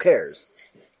 Stardate. Who cares?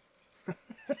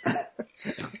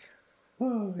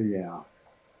 Yeah.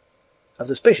 Of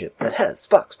the spaceship that has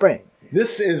Spock's brain.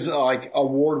 This is like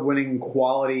award-winning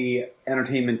quality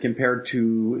entertainment compared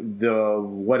to the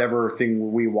whatever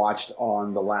thing we watched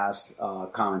on the last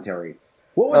commentary.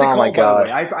 What was it called, my God.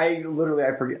 by the way?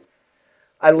 I forget.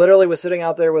 I literally was sitting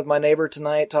out there with my neighbor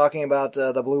tonight talking about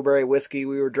the blueberry whiskey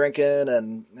we were drinking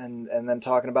and then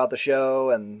talking about the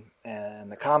show and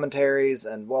the commentaries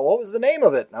and, well, what was the name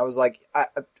of it? And I was like,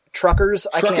 Truckers?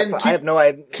 I have no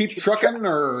idea. Keep trucking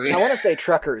or... I want to say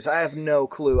Truckers. I have no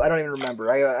clue. I don't even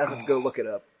remember. I have to go look it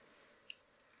up.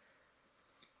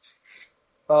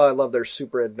 Oh, I love their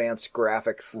super advanced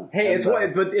graphics. Hey,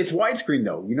 but it's widescreen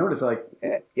though. You notice like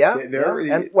yeah, they're-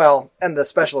 and the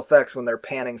special effects when they're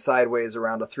panning sideways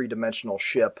around a 3-dimensional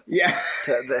ship. Yeah.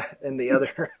 In the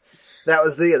other, that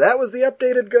was the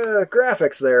updated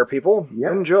graphics there, people.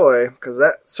 Yep. Enjoy, because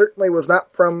that certainly was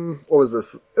not from, what was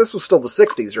this? This was still the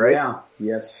 60s, right? Yeah.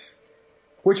 Yes.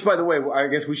 Which, by the way, I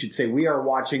guess we should say we are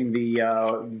watching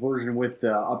the version with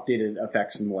the updated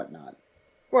effects and whatnot.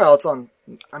 Well,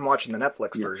 I'm watching the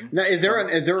Netflix version. Now, is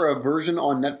there a version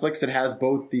on Netflix that has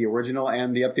both the original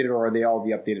and the updated, or are they all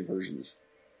the updated versions?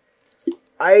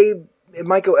 It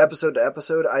might go episode to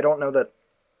episode. I don't know that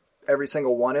every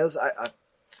single one is. I'm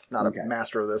not a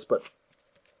master of this, but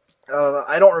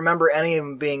I don't remember any of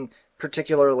them being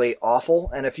particularly awful.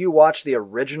 And if you watch the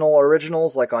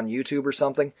originals, like on YouTube or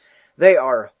something, they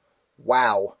are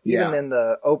wow. Yeah. Even in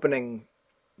the opening,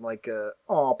 like,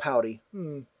 pouty.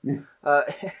 In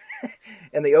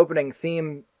the opening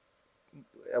theme,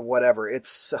 whatever, it's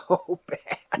so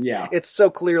bad. Yeah. It's so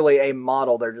clearly a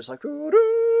model. They're just like...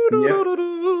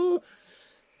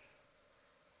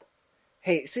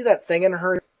 Hey, see that thing in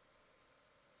her?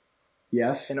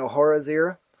 Yes. In Uhura's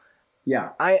ear?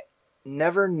 Yeah. I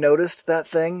never noticed that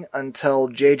thing until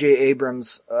J.J.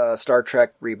 Abrams' Star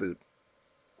Trek reboot.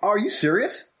 Oh, are you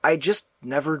serious? I just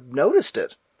never noticed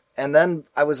it. And then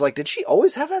I was like, did she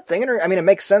always have that thing in her? I mean, it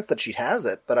makes sense that she has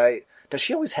it, but does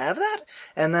she always have that?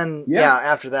 And then,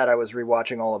 after that, I was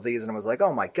rewatching all of these and I was like,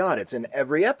 oh my God, it's in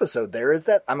every episode. There is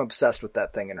that. I'm obsessed with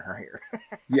that thing in her ear.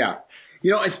 Yeah.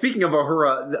 You know, speaking of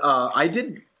Uhura,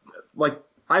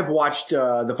 I've watched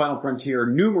The Final Frontier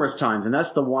numerous times, and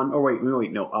that's the one,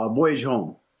 Voyage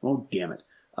Home. Oh, damn it.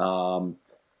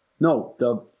 No,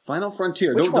 The Final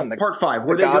Frontier. Which one? Part 5.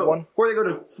 The God one? Where they go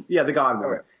to, the God one.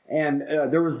 Okay. And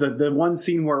there was the one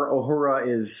scene where Uhura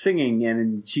is singing,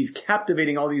 and she's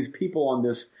captivating all these people on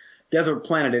this desert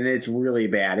planet, and it's really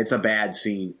bad. It's a bad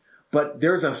scene. But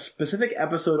there's a specific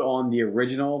episode on the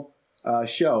original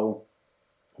show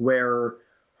where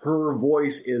her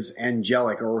voice is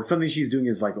angelic, or something she's doing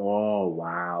is like, oh,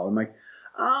 wow. I'm like,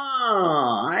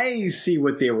 I see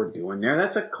what they were doing there.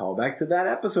 That's a callback to that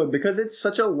episode, because it's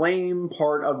such a lame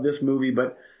part of this movie,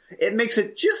 but it makes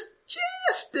it just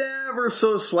ever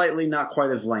so slightly not quite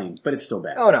as lame, but it's still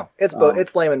bad. Oh no, it's both.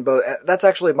 It's lame in both. That's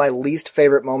actually my least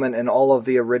favorite moment in all of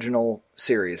the original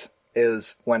series,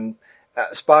 is when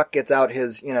Spock gets out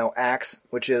his, axe,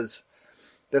 which is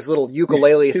this little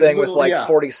ukulele thing with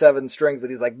 47 strings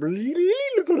that he's like,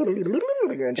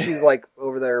 and she's like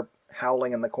over there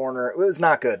howling in the corner. It was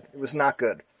not good. It was not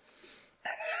good.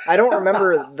 I don't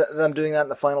remember them doing that in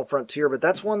The Final Frontier, but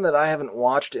that's one that I haven't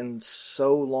watched in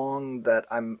so long that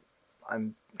I'm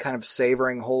kind of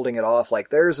savoring holding it off. Like,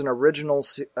 there's an original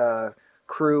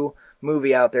crew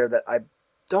movie out there that I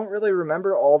don't really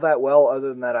remember all that well, other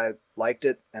than that I liked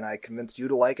it and I convinced you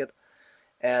to like it.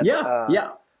 And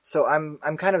so I'm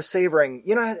kind of savoring.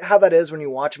 You know how that is when you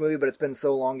watch a movie, but it's been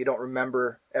so long you don't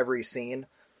remember every scene.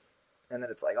 And then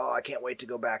it's like, oh, I can't wait to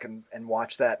go back and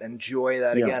watch that, enjoy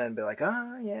that again, and be like,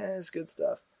 it's good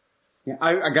stuff. Yeah,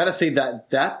 I gotta say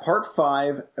that part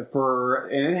 5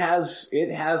 and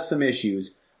it has some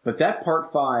issues, but that part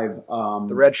 5,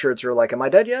 the red shirts are like, am I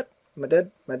dead yet? Am I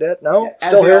dead? Am I dead? No? As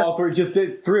Still they here? all three,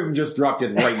 three of them just dropped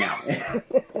in right now.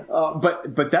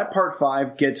 But that part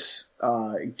 5 gets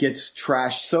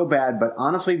trashed so bad. But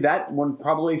honestly, that one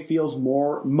probably feels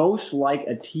most like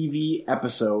a TV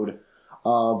episode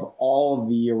of all of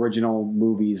the original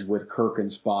movies with Kirk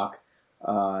and Spock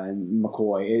and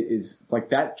McCoy. It is like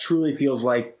that. Truly feels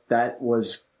like that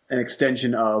was an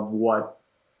extension of what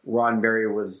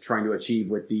Roddenberry was trying to achieve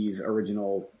with these the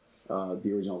original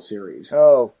series.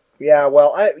 Oh, yeah.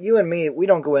 Well, you and me, we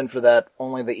don't go in for that.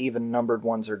 Only the even numbered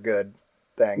ones are good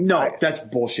thing. No, that's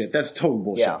bullshit. That's total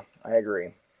bullshit. Yeah, I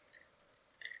agree.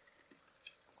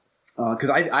 Because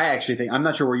I actually think, I'm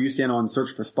not sure where you stand on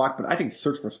Search for Spock, but I think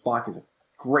Search for Spock is a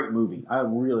great movie. I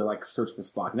really like Search for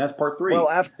Spock, and that's part 3. Well,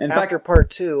 after part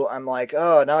 2, I'm like,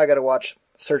 oh, now I got to watch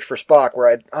Search for Spock,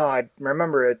 where I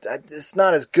remember it. It's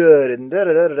not as good, and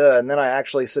da-da-da-da-da. And then I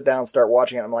actually sit down and start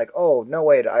watching it. And I'm like, oh, no,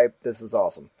 wait, this is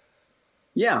awesome.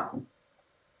 Yeah.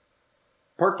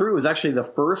 Part 3 was actually the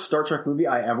first Star Trek movie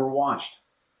I ever watched.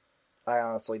 I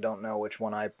honestly don't know which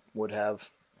one I would have.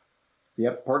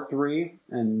 Yep, part 3,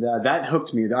 and that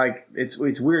hooked me. Like it's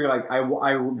weird. Like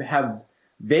I have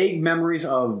vague memories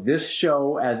of this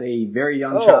show as a very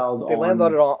young child. They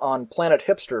landed on Planet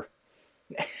Hipster.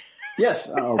 Yes.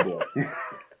 Oh boy.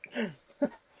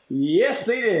 Yes,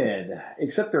 they did.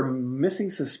 Except they're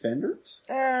missing suspenders.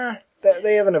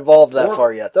 They haven't evolved that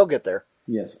far yet. They'll get there.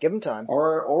 Yes. Give them time.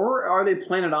 Or are they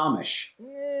Planet Amish?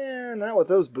 Not with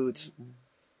those boots.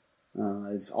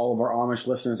 As all of our Amish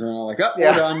listeners are now like, oh,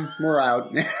 we're done. We're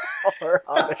out. Our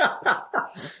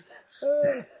Amish.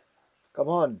 Come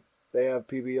on. They have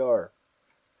PBR.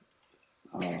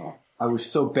 I was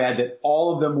so bad that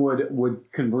all of them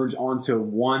would converge onto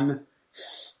one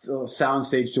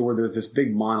soundstage to where there's this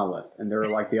big monolith, and they're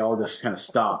like, they all just kind of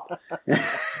stop.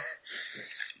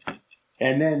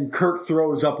 And then Kirk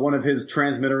throws up one of his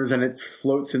transmitters, and it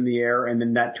floats in the air, and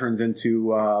then that turns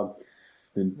into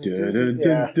dun, dun,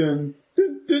 dun, dun,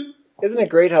 dun, dun. Isn't it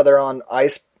great how they're on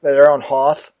ice? They're on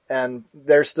Hoth, and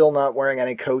they're still not wearing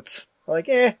any coats. Like,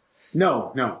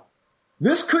 No.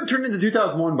 This could turn into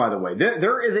 2001, by the way.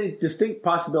 There is a distinct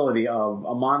possibility of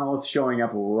a monolith showing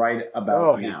up right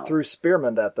about now. He threw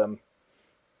spearmen at them.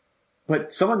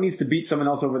 But someone needs to beat someone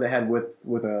else over the head with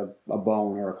a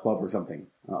bone or a club or something.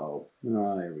 Oh,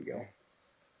 there we go.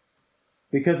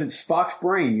 Because it's Spock's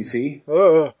brain, you see.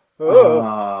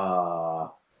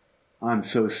 I'm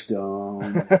so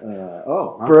stoned.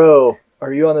 Bro,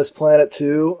 are you on this planet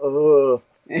too?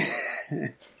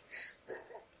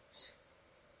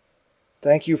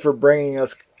 Thank you for bringing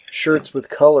us shirts with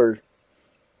color.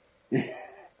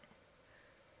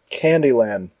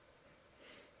 Candyland.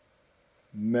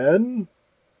 Men?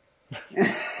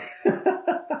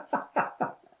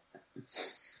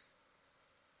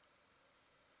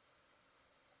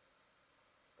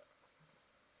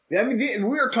 I mean,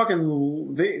 we are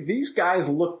talking. These guys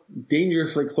look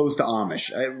dangerously close to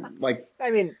Amish.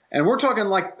 And we're talking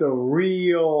like the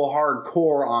real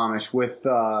hardcore Amish with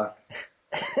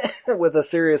with a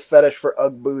serious fetish for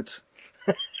Ugg boots.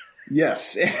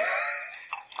 Yes.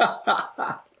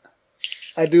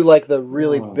 I do like the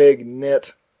really big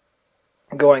knit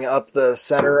going up the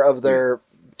center of their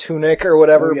tunic or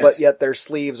whatever, but yet their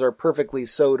sleeves are perfectly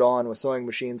sewed on with sewing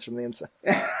machines from the inside.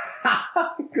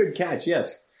 Good catch,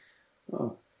 yes.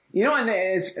 Oh. You know, and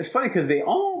it's funny because they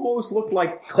almost look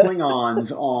like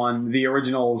Klingons on the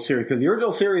original series. Because the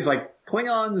original series, like,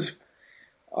 Klingons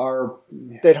are...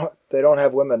 They don't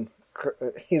have women.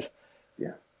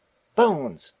 Yeah.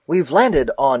 Bones, we've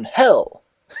landed on Hell.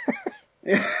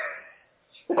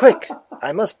 Quick,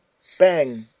 I must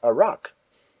bang a rock.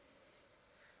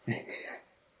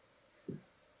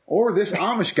 Or this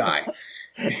Amish guy.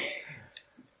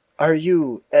 Are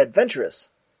you adventurous?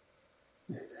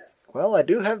 Well, I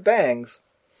do have bangs.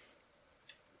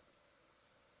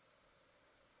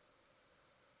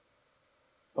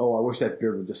 Oh, I wish that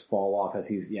beard would just fall off as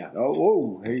he's... Yeah.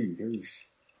 Oh, hey, there's...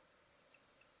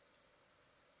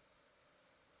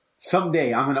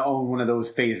 Someday I'm going to own one of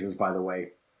those phasers, by the way.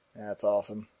 That's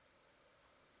awesome.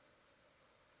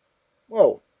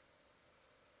 Whoa.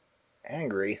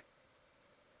 Angry.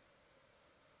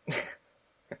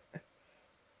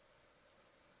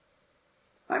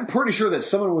 I'm pretty sure that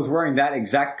someone was wearing that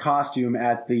exact costume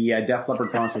at the Def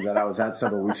Leppard concert that I was at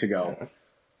several weeks ago.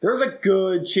 There's a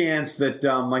good chance that,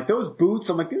 like, those boots,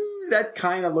 I'm like, ooh, that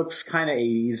kind of looks kind of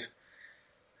 80s.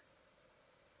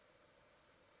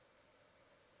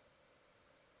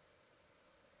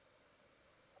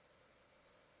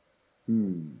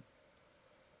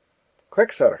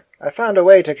 Quick, sir. I found a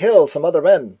way to kill some other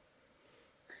men.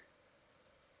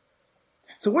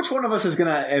 So which one of us is going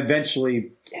to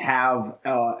eventually have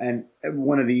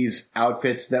one of these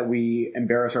outfits that we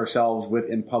embarrass ourselves with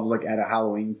in public at a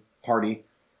Halloween party?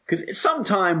 Because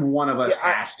sometime one of us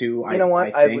has to. You know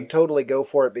what? I would totally go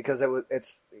for it because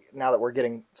it's now that we're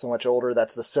getting so much older,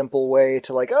 that's the simple way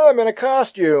to like, oh, I'm in a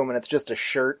costume, and it's just a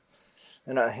shirt.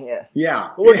 And yeah.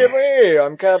 Look at me,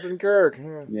 I'm Captain Kirk.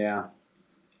 Yeah.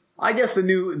 I guess the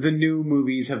new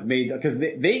movies have made, because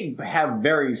they have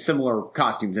very similar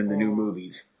costumes in the new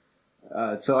movies.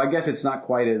 So I guess it's not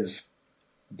quite as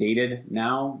dated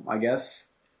now, I guess.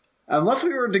 Unless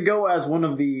we were to go as one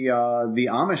of the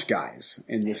Amish guys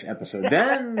in this episode.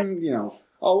 Then,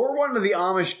 we're one of the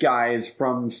Amish guys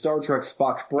from Star Trek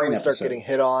Spock's Brain episode. Start getting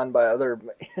hit on by other...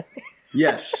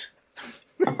 Yes.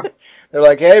 They're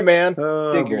like, hey man,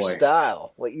 dig your boy.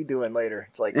 style. What you doing later?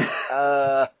 It's like,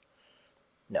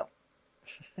 no.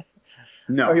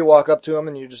 No. Or you walk up to them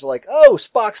and you're just like, oh,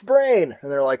 Spock's brain. And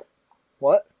they're like,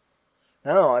 what?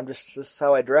 No, this is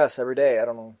how I dress every day. I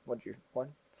don't know what.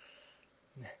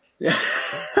 Yeah.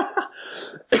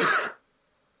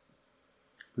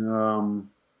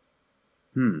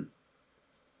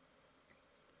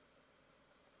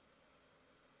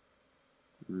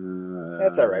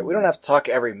 That's all right. We don't have to talk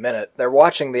every minute. They're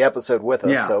watching the episode with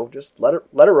us, so just let it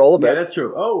roll a bit. Yeah, that's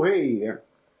true. Oh, hey.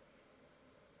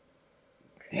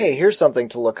 Hey, here's something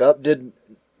to look up. Did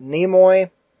Nimoy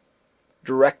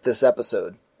direct this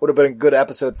episode? Would have been a good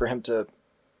episode for him to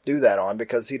do that on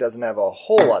because he doesn't have a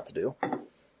whole lot to do.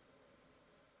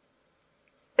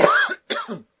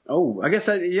 Oh, I guess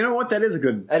that, you know what? That is a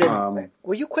good...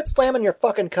 Will you quit slamming your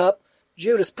fucking cup?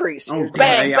 Judas Priest. Oh,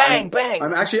 bang, bang, bang.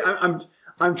 I'm actually...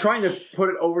 I'm trying to put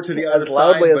it over to the other as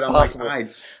loudly side, as possible.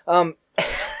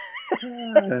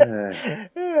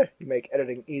 You make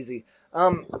editing easy.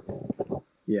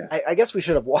 Yeah. I guess we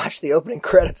should have watched the opening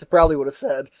credits. It probably would have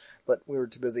said, but we were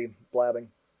too busy blabbing.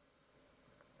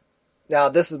 Now,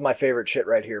 this is my favorite shit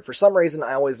right here. For some reason,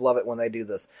 I always love it when they do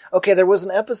this. Okay, there was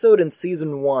an episode in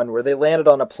season 1 where they landed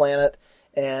on a planet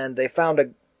and they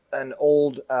found an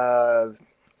old guy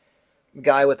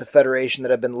with the Federation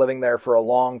that had been living there for a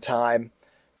long time.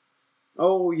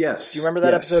 Oh, yes. Do you remember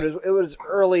that episode? It was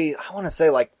early, I want to say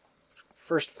like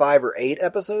first 5 or 8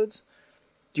 episodes.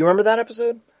 Do you remember that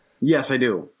episode? Yes, I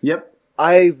do. Yep.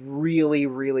 I really,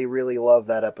 really, really love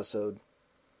that episode.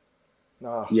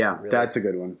 Oh, yeah, really. That's a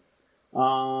good one.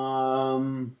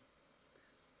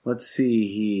 Let's see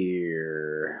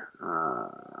here.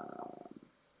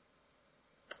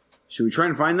 Should we try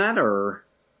and find that, or?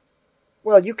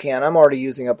 Well, you can. I'm already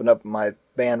using up enough of my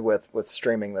bandwidth with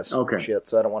streaming this shit,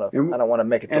 so I don't want to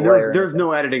make it delay. And there's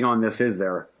no editing on this, is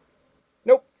there?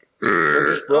 Nope.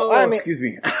 Excuse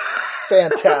me.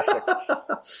 Fantastic.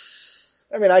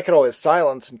 I mean, I could always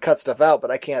silence and cut stuff out,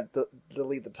 but I can't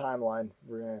delete the timeline.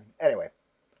 Anyway.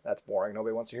 That's boring.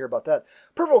 Nobody wants to hear about that.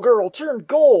 Purple girl turned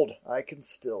gold. I can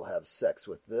still have sex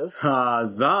with this.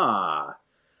 Huzzah!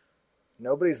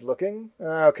 Nobody's looking?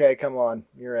 Okay, come on.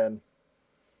 You're in.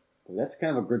 That's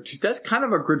kind of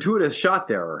a gratuitous shot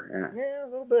there. Yeah, a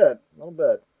little bit.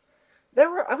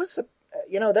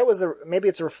 Maybe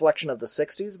it's a reflection of the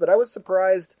 60s, but I was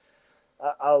surprised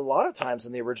a lot of times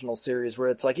in the original series where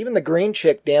it's like even the green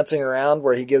chick dancing around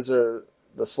where he gives the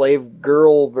slave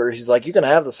girl, or he's like, you can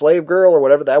have the slave girl, or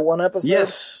whatever, that one episode?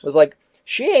 Yes. Was like,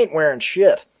 she ain't wearing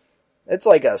shit. It's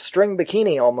like a string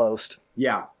bikini almost.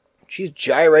 Yeah. She's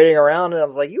gyrating around, and I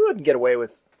was like, you wouldn't get away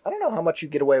with, I don't know how much you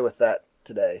get away with that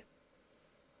today.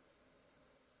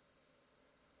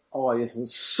 Oh, I just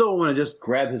so want to just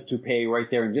grab his toupee right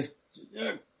there and just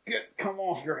come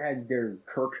off your head there,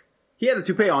 Kirk. He had a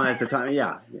toupee on at the time,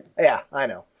 yeah. Yeah, I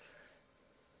know.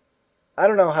 I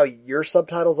don't know how your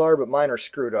subtitles are, but mine are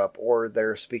screwed up, or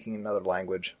they're speaking another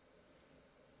language.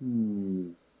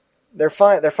 They're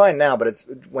fine. They're fine now, but it's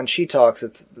when she talks,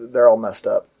 they're all messed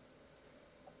up.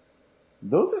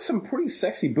 Those are some pretty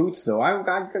sexy boots, though.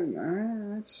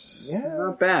 It's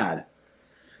not bad.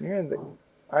 Yeah,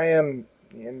 I am.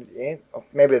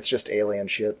 Maybe it's just alien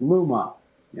shit. Luma,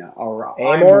 yeah, or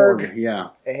Amorg,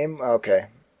 yeah. Okay,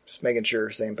 just making sure,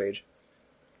 same page.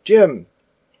 Jim.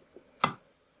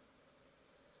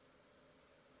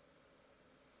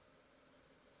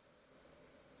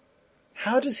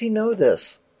 How does he know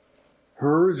this?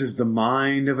 Hers is the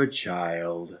mind of a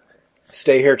child.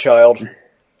 Stay here, child.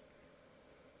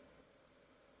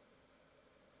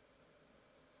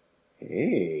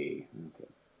 Hey. Okay.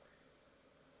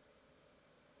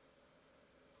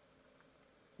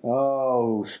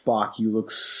 Oh, Spock, you look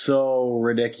so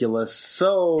ridiculous.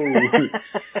 So...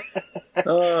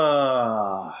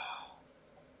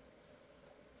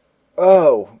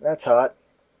 Oh, that's hot.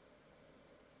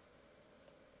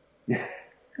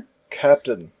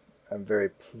 Captain, I'm very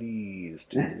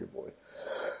pleased to hear your voice.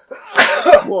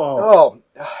 Whoa.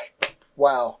 Oh,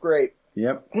 wow, great.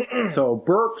 Yep. So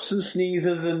burps and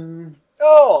sneezes and...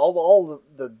 Oh, all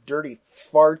the dirty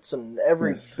farts and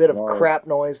every Yes, bit of wow. crap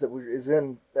noise that is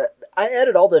in... I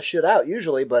edit all this shit out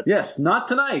usually, but Yes, not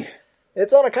tonight.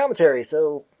 it's on a commentary,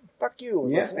 so fuck you.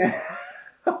 Yeah.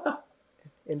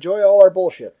 Enjoy all our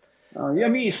bullshit. Yeah, I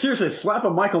mean, seriously, slap a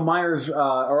Michael Myers,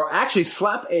 or actually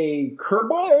slap a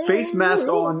Kirk face mask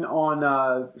on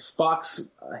Spock's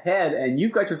head, and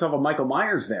you've got yourself a Michael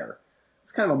Myers there.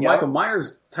 It's kind of a Yeah. Michael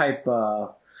Myers type.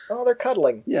 Oh, they're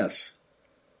cuddling. Yes.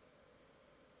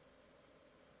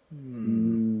 I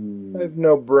have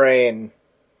no brain.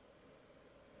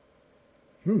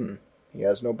 He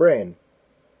has no brain.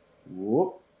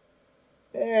 Whoop.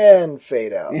 And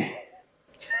fade out.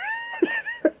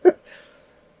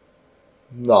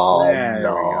 Nom, There we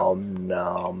go.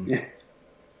 nom.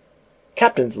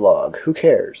 Captain's log. Who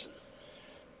cares?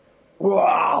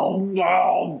 Bang!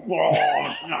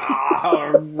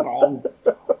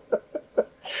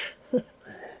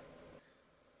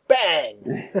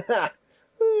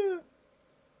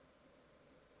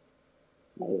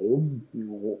 Oh.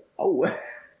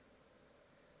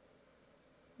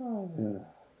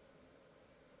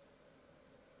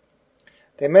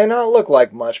 They may not look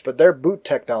like much, but their boot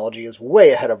technology is way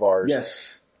ahead of ours.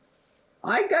 Yes.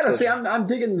 I gotta say, I'm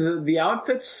digging the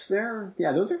outfits there.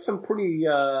 Yeah, those are some pretty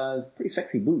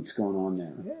sexy boots going on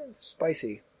there. Yeah,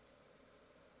 spicy.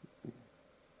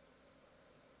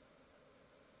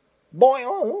 Boy,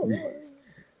 huh?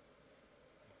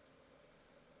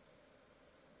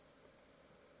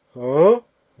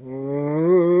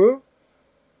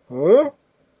 Huh?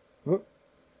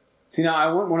 See, now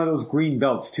I want one of those green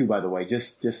belts too. By the way,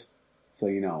 just so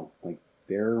you know, like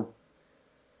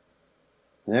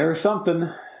there's something.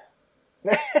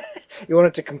 You want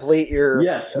it to complete your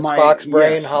Yes, Spock's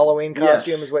brain yes. Halloween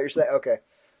costume Yes. is what you're saying? Okay.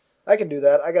 I can do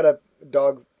that. I got a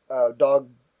dog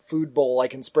food bowl I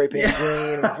can spray paint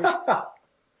green.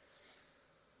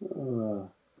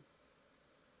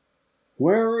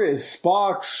 Where is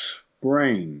Spock's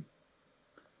brain?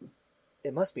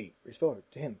 It must be restored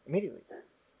to him immediately.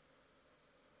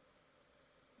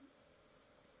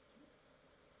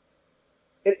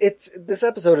 This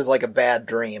episode is like a bad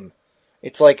dream.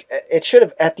 It's like, it should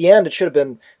have, at the end, it should have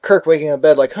been Kirk waking up in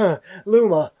bed like,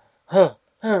 Luma,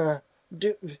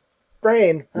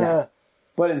 brain, Yeah.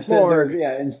 But instead, Lord.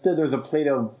 there's a plate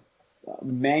of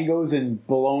mangoes and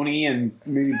bologna and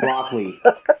maybe broccoli.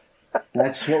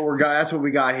 That's what we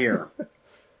got here.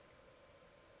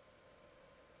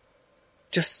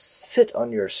 Just sit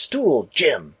on your stool,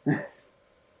 Jim.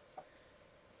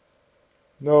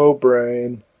 No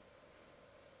brain.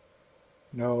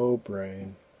 No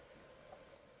brain.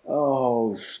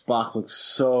 Oh, Spock looks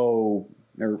so,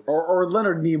 or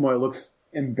Leonard Nimoy looks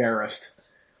embarrassed.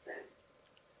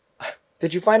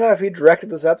 Did you find out if he directed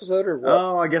this episode or what?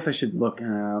 Oh, I guess I should look.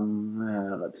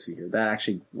 Let's see here. That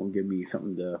actually will give me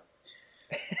something to.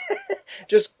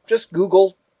 Just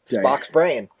Google Yeah. Spock's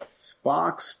brain.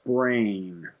 Spock's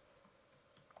brain.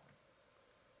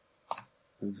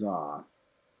 Huzzah.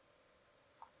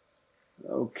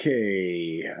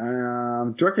 Okay.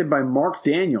 Directed by Mark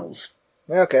Daniels.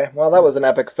 Okay, well that was an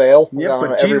epic fail. Yep, on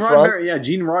but Gene every front. Roddenberry,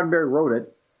 Gene Roddenberry wrote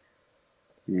it.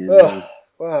 And, Ugh.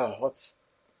 Well, let's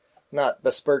not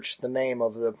besmirch the name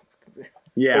of the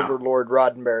yeah. Overlord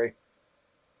Roddenberry.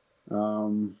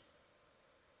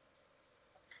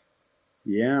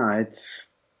 Yeah, it's.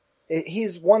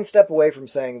 He's one step away from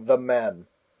saying the men.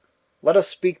 Let us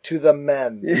speak to the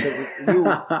men, because you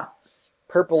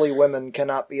purpley women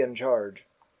cannot be in charge.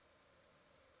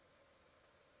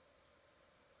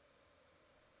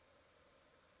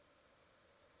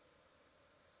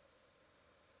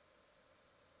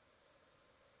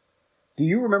 Do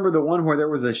you remember the one where there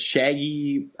was a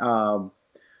shaggy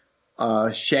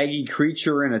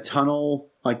creature in a tunnel?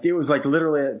 Like it was like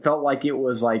literally, it felt like it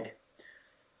was like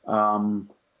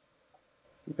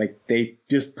they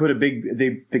just put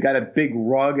they got a big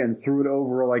rug and threw it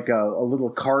over like a little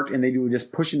cart, and they were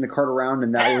just pushing the cart around,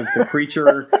 and that was the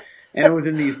creature, and it was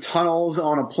in these tunnels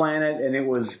on a planet, and it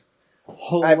was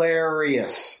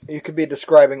hilarious. You could be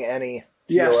describing any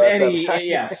Yes, TOS any episode.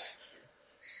 yes.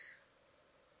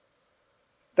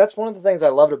 That's one of the things I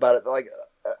loved about it. Like,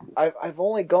 I've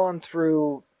only gone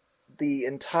through the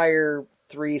entire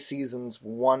 3 seasons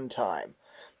one time.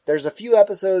 There's a few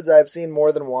episodes I've seen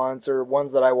more than once, or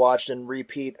ones that I watched and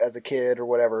repeat as a kid or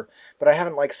whatever. But I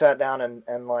haven't like sat down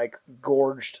and like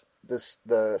gorged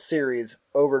the series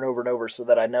over and over and over so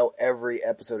that I know every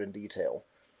episode in detail.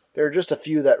 There are just a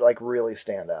few that like really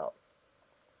stand out.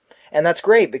 And that's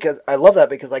great because I love that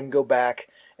because I can go back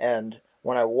and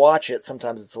when I watch it,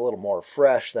 sometimes it's a little more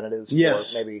fresh than it is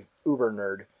for maybe Uber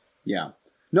Nerd. Yeah.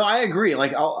 No, I agree.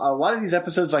 Like a lot of these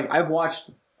episodes, like I've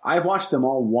watched them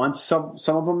all once, some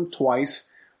of them twice.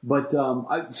 But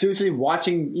seriously,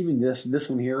 watching even this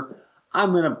one here,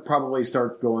 I'm gonna probably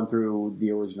start going through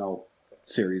the original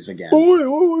series again.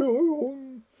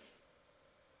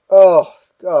 Oh,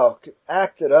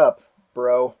 act it up,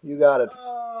 bro. You got it.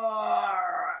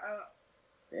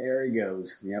 There he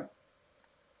goes. Yep.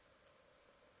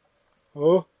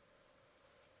 Huh?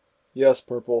 Yes,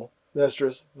 Purple.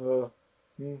 Mistress.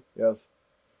 Yes.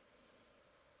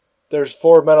 There's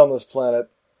 4 men on this planet.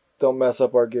 Don't mess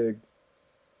up our gig.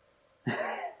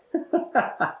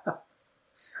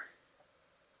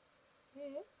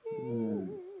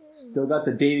 Still got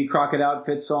the Davy Crockett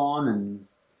outfits on,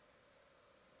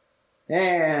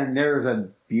 and there's a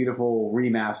beautiful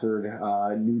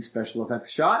remastered new special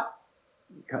effects shot.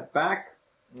 Cut back.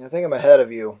 I think I'm ahead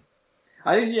of you.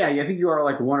 I think you are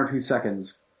like 1 or 2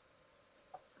 seconds,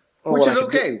 which is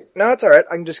okay. No, it's all right.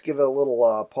 I can just give it a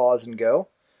little pause and go.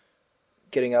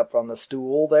 Getting up on the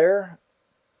stool there.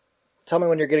 Tell me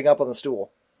when you're getting up on the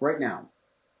stool. Right now.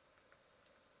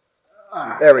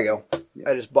 There we go. Yeah.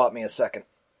 I just bought me a second.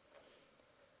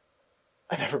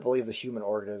 I never believed the human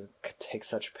organ could take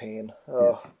such pain.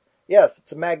 Yes,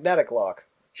 it's a magnetic lock.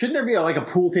 Shouldn't there be like a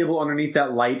pool table underneath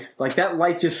that light? Like that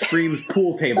light just screams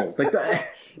pool table. Like that.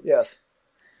 Yes.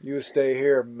 You stay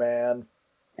here, man.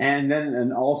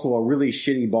 And also a really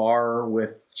shitty bar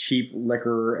with cheap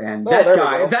liquor and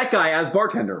that guy as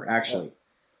bartender actually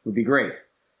would be great.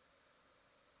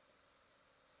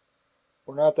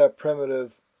 We're not that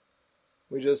primitive.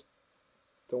 We just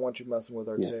don't want you messing with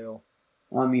our tail.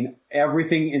 I mean,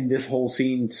 everything in this whole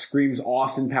scene screams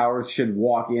Austin Powers should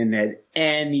walk in at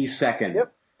any second.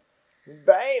 Yep.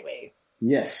 Baby.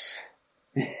 Yes.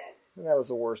 That was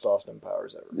the worst Austin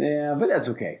Powers ever. Yeah, but that's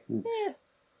okay.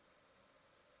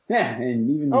 Yeah, and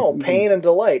even pain and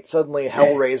delight. Suddenly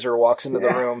Hellraiser walks into the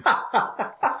room.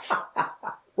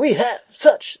 We have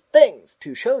such things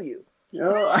to show you.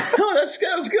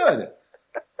 That was good.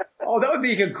 Oh, that would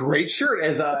be a great shirt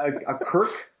as a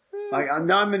Kirk. Like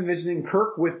now I'm envisioning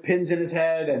Kirk with pins in his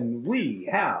head, and we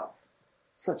have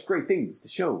such great things to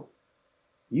show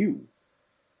you.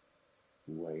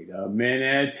 Wait a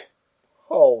minute.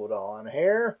 Hold on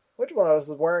here. Which one of us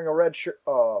is wearing a red shirt?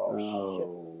 Oh. Shit.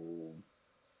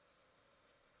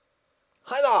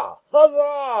 Huzzah!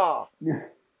 Huzzah!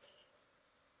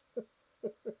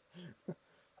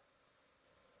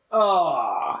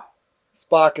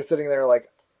 Spock is sitting there like,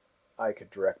 I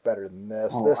could direct better than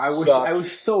this. This sucks. I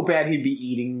wish so bad he'd be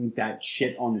eating that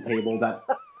shit on the table. That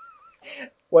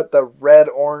what, the red,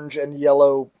 orange, and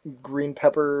yellow green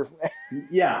pepper?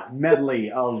 Yeah,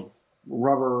 medley of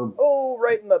rubber. Oh,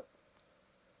 right in the...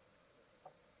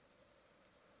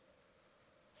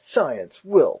 Science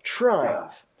will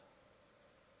triumph.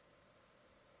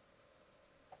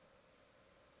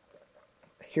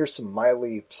 Here's some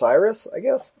Miley Cyrus, I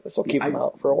guess. This will keep him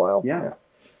out for a while. Yeah.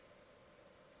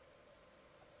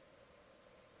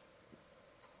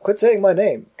 Quit saying my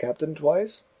name, Captain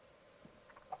Twice.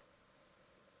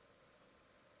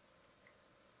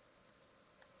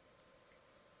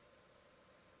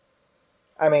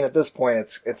 I mean, at this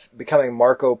point, it's becoming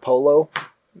Marco Polo,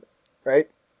 right?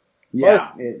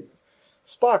 Yeah.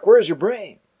 Spock, where's your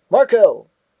brain? Marco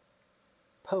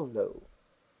Polo.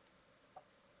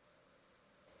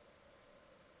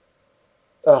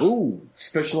 Ooh,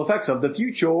 special effects of the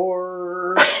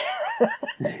future.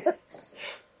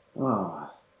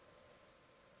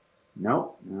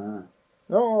 Nope.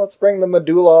 No, let's bring the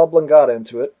medulla oblongata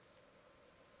into it.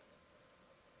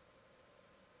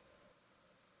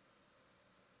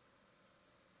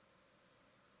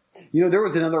 You know, there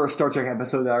was another Star Trek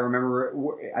episode that I remember.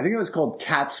 I think it was called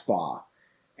Cat Spa,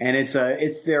 and it's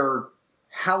their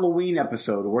Halloween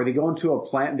episode where they go into a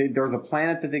planet. There's a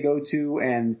planet that they go to,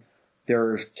 and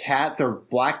there are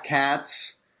black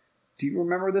cats. Do you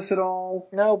remember this at all?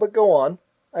 No, but go on.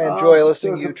 I enjoy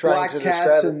listening to you trying to describe it. Black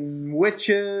cats and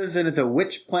witches, and it's a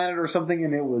witch planet or something,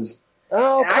 and it was...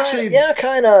 Oh, actually,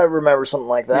 kind of remember something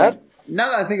like that. Yeah,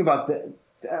 now that I think about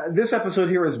this episode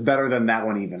here is better than that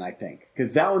one even, I think.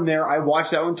 Because that one there, I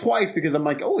watched that one twice because I'm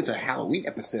like, oh, it's a Halloween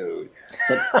episode.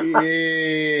 But,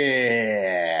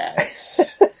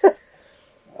 yes.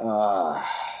 I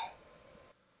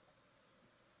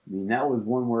mean, that was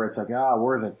one where it's like,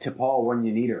 where's a T'Pol when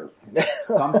you need her?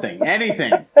 Something.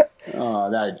 Anything.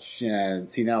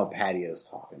 See, now Patty is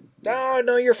talking.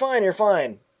 No, you're fine, you're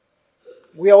fine.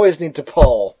 We always need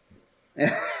T'Pol.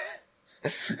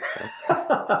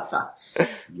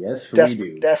 Yes, we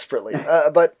do. Desperately.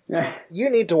 But you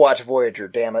need to watch Voyager,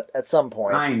 damn it, at some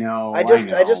point. I know. I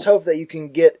just hope that you can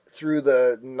get through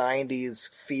the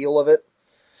 90s feel of it,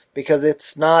 because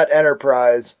it's not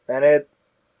Enterprise, and it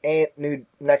ain't new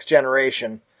Next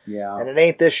Generation, and it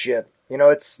ain't this shit. You know,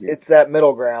 it's that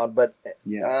middle ground, but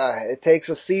it takes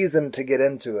a season to get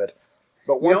into it.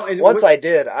 But once I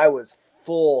did, I was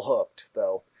full hooked,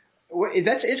 though. Well,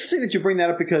 that's interesting that you bring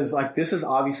that up, because like this is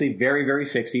obviously very, very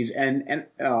 60s, and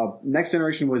Next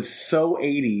Generation was so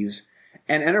 80s,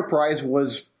 and Enterprise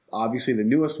was obviously the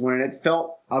newest one, and it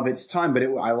felt of its time, but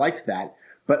I liked that.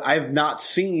 But I've not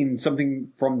seen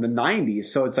something from the 90s,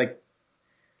 so it's like,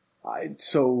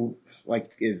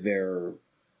 is there...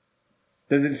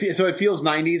 Does it feel, so it feels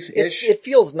 90s-ish? It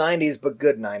feels 90s, but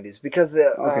good 90s, because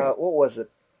what was it?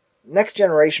 Next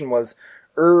Generation was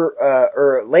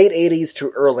late 80s to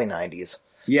early 90s.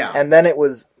 Yeah. And then it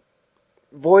was,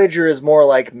 Voyager is more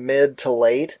like mid to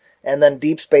late, and then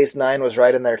Deep Space Nine was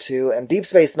right in there too, and Deep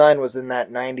Space Nine was in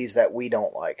that 90s that we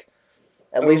don't like.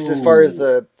 At least as far as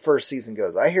the first season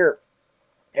goes. I hear,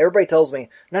 everybody tells me,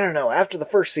 no, after the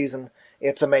first season,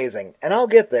 it's amazing. And I'll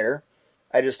get there.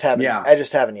 I just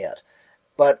haven't yet.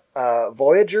 But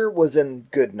Voyager was in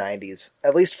good 90s,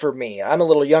 at least for me. I'm a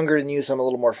little younger than you, so I'm a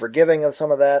little more forgiving of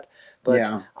some of that.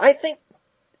 But I think,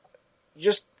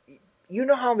 you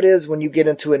know how it is when you get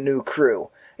into a new crew.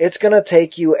 It's going to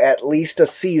take you at least a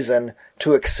season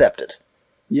to accept it.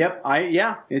 Yep,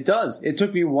 it does. It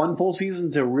took me one full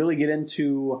season to really get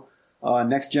into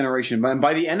Next Generation. But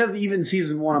by the end of even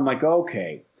season 1, I'm like,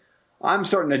 okay, I'm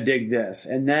starting to dig this.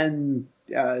 And then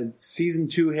season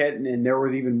 2 hit, and there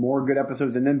was even more good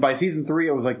episodes. And then by season 3,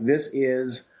 it was like, this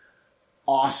is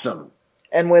awesome.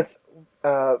 And with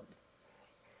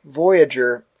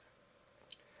Voyager,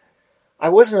 I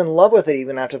wasn't in love with it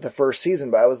even after the first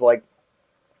season, but I was like,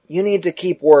 you need to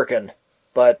keep working,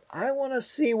 but I want to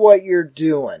see what you're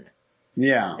doing.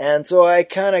 Yeah. And so I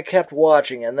kind of kept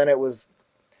watching, and then it was,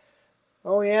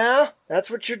 oh yeah?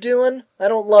 That's what you're doing? I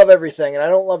don't love everything, and I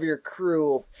don't love your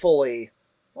crew fully.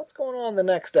 What's going on in the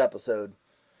next episode?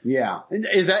 Yeah.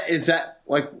 Is that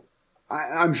like,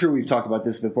 I'm sure we've talked about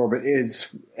this before, but as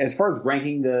far as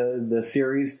ranking the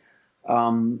series,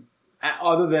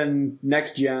 other than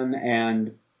Next Gen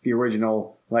and the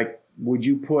original, like, would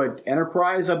you put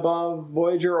Enterprise above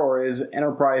Voyager, or is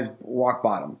Enterprise rock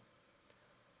bottom?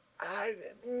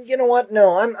 You know what?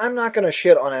 No, I'm not going to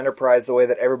shit on Enterprise the way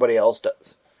that everybody else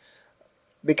does,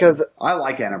 because I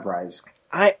like Enterprise.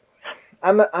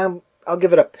 I'll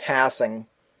give it a passing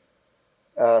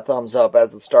thumbs up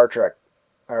as the Star Trek,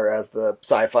 or as the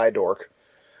sci-fi dork.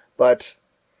 But,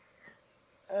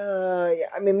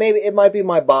 I mean, maybe it might be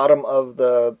my bottom of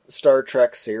the Star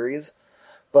Trek series,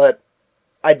 but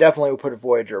I definitely would put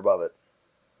Voyager above it.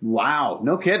 Wow,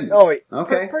 no kidding. Oh,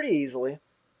 okay. Pretty easily.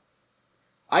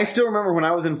 I still remember when I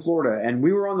was in Florida, and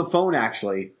we were on the phone,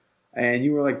 actually, and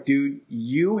you were like, dude,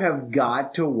 you have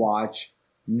got to watch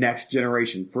Next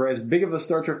Generation. For as big of a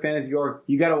Star Trek fan as you are,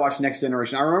 you got to watch Next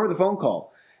Generation. I remember the phone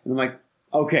call, and I'm like,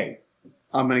 okay,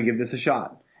 I'm going to give this a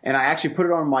shot. And I actually put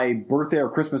it on my birthday or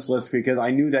Christmas list because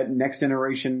I knew that Next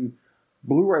Generation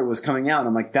Blu-ray was coming out. And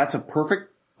I'm like, that's a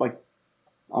perfect, like,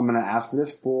 I'm going to ask for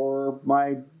this for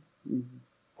my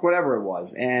whatever it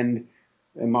was. And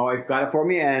my wife got it for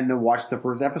me and watched the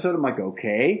first episode. I'm like,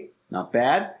 okay, not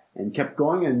bad. And kept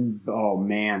going. And, oh,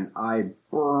 man, I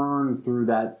burned through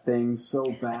that thing so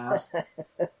fast.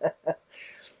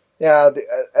 Yeah,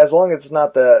 as long as it's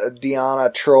not the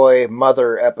Deanna Troi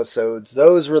mother episodes,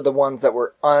 those were the ones that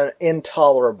were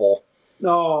intolerable.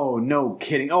 No, no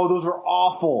kidding. Oh, those were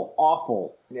awful,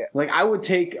 awful. Yeah. Like, I would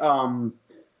take, what's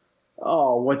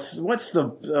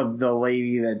the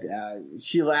lady that,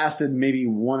 she lasted maybe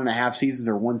 1.5 seasons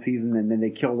or 1 season, and then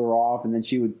they killed her off, and then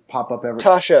she would pop up every...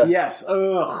 Tasha. Yes.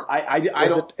 Ugh. I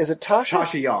don't... Is it Tasha?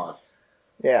 Tasha Yar.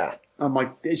 Yeah. I'm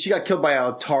like, she got killed by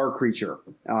a tar creature.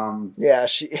 Yeah,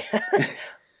 she...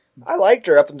 I liked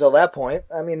her up until that point.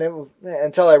 I mean,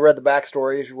 until I read the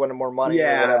backstory, she wanted more money or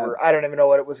whatever. I don't even know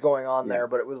what was going on there,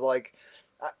 but it was like...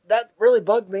 that really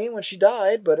bugged me when she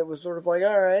died, but it was sort of like,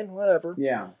 all right, whatever.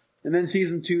 Yeah. And then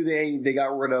season 2, they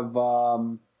got rid of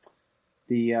oh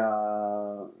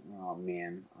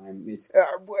man,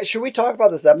 should we talk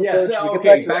about this episode? Yes.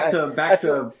 Okay. Back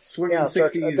to swinging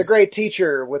 60s. The great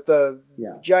teacher with the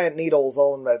giant needles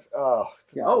all in my. Oh.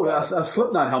 Yeah. Oh, a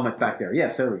Slipknot helmet back there.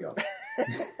 Yes, there we go.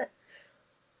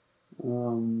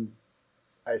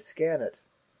 I scan it.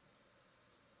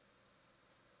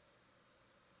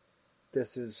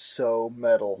 This is so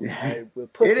metal. I will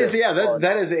put it is. Yeah,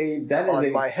 that is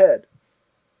on my head.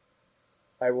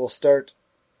 I will start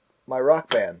my rock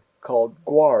band called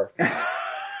Guar.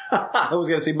 I was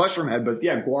going to say Mushroom Head, but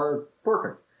yeah, Guar,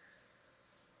 perfect.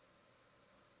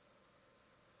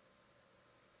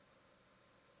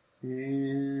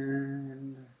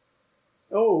 And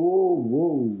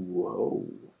whoa.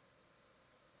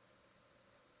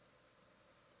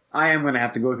 I am going to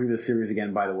have to go through this series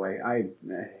again, by the way.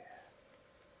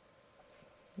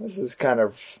 This is kind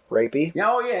of rapey. Yeah,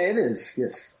 oh yeah, it is.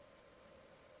 Yes.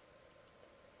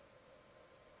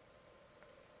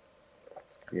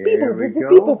 There we go.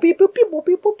 Beep, boop, beep, boop, beep, boop,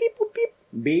 beep, boop, beep, boop, beep.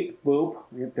 Beep, boop.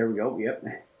 Yep, there we go. Yep.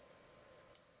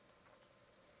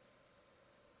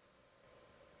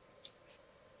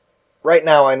 Right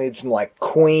now, I need some like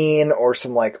Queen or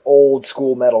some like old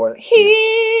school metal.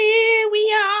 Here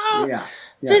we are, Yeah.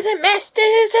 for the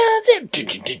masters of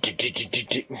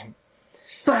the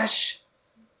Flash.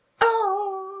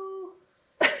 Oh.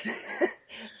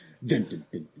 Dun, dun,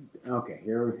 dun, dun. Okay,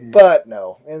 here. But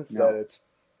no, instead No. it's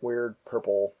weird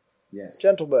purple Yes.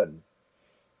 gentleman.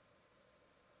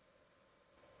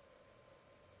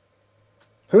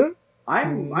 Huh?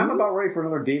 I'm about ready for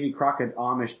another Davy Crockett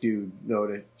Amish dude though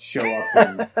to show up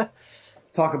and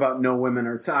talk about no women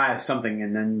or something,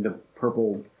 and then the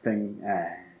purple thing.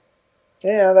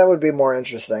 Yeah, that would be more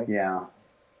interesting. Yeah.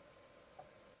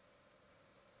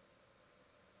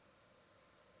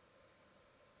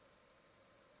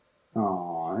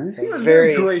 Oh, this was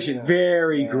very gracious,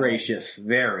 very gracious,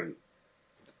 very.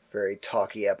 Very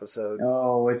talky episode.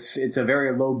 Oh, it's a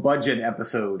very low budget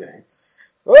episode.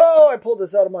 Oh, I pulled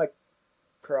this out of my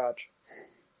crotch.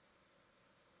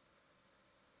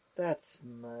 That's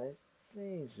my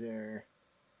phaser.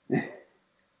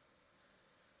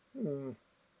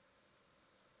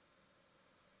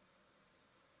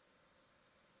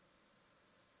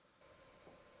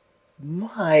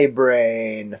 My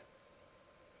brain.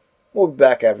 We'll be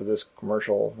back after this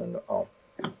commercial. And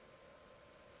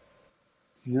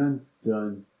Dun,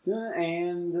 dun, dun,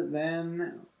 and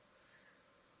then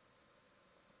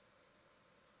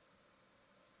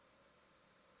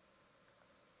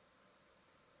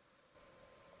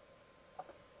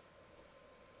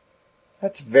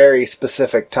that's very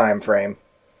specific time frame.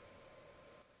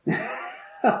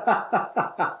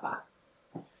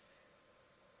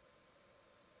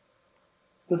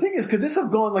 The thing is, could this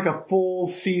have gone like a full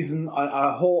season,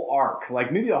 a whole arc?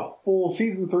 Like maybe a full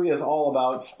season 3 is all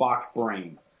about Spock's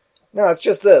brain. No, it's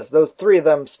just this. Those three of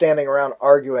them standing around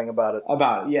arguing about it.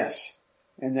 About it, yes.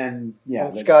 And then, yeah.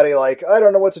 And Scotty like, I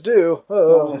don't know what to do.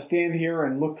 So I'm going to stand here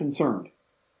and look concerned.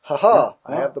 Haha,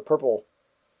 Yeah. I have the purple.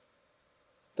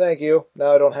 Thank you.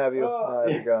 Now I don't have you. I have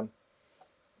yeah. your gun.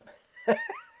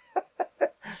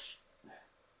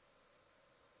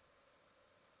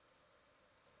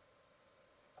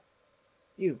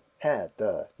 You had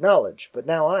the knowledge, but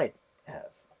now I have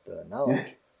the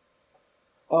knowledge.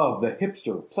 Of the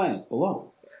hipster planet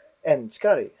below. And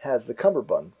Scotty has the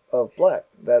cummerbund of black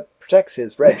that protects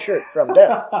his red shirt from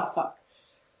death.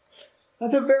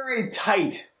 That's a very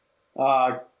tight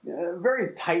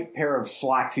pair of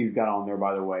slacks he's got on there,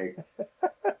 by the way.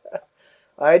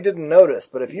 I didn't notice,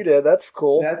 but if you did, that's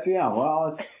cool. That's, yeah, well,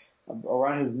 it's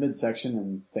around his midsection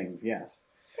and things, yes.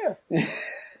 Yeah.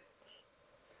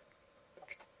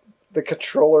 The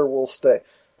controller will stay.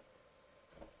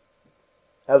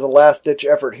 As a last-ditch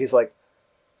effort, he's like,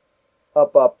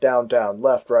 up, up, down, down,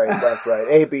 left, right,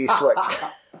 A, B, select.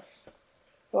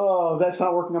 Oh, that's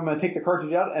not working. I'm going to take the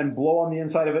cartridge out and blow on the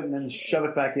inside of it and then shove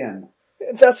it back in.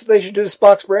 That's what they should do to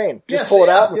Spock's brain. Just pull it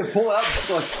out. Yeah, pull it out.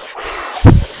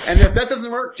 And if that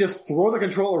doesn't work, just throw the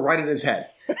controller right at his head.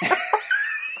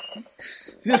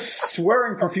 Just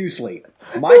swearing profusely.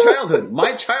 My childhood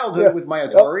with my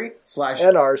Atari /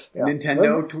 and ours. Yeah.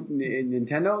 Nintendo /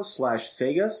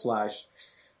 Sega /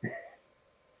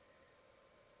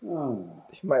 Oh.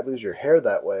 You might lose your hair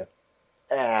that way.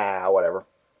 Whatever.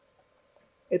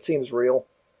 It seems real.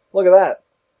 Look at that.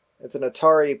 It's an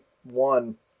Atari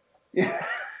 1.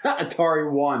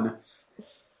 Atari 1.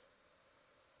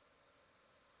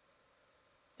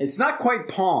 It's not quite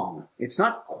Pong. It's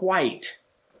not quite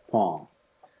Pong.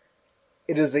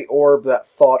 It is the orb that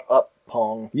thought up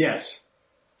Pong. Yes.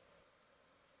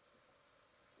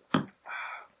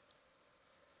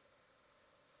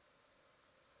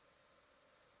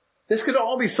 This could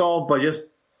all be solved by just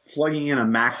plugging in a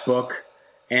MacBook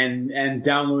and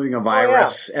downloading a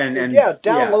virus and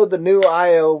download the new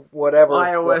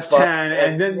iOS 10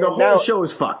 and then the whole show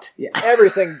is fucked. Yeah.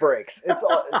 Everything breaks. It's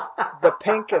the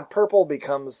pink and purple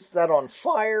becomes set on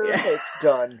fire. Yeah. It's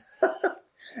done.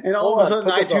 And all of a sudden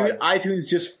iTunes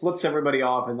just flips everybody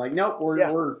off and like, nope,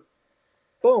 we're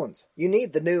Bones, you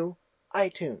need the new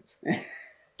iTunes.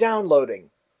 Downloading.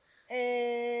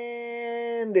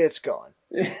 And it's gone.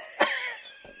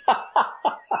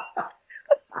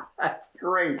 That's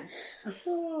great.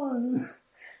 Oh,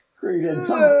 great. And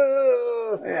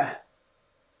yeah.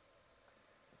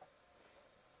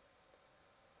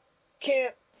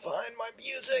 Can't find my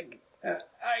music.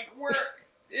 Where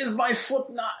is my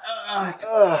Slipknot?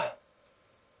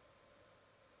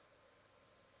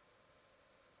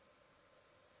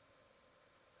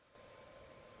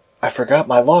 I forgot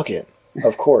my login.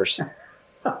 Of course.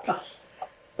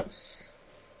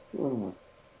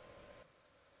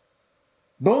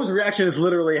 Bones' reaction is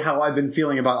literally how I've been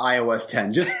feeling about iOS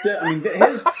 10. Just,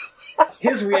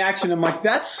 his reaction, I'm like,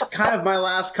 that's kind of my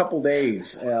last couple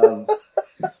days of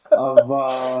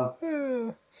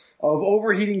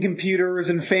overheating computers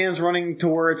and fans running to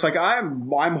where it's like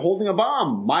I'm holding a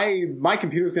bomb. My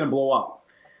computer's going to blow up.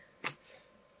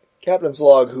 Captain's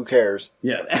log. Who cares?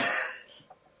 Yeah.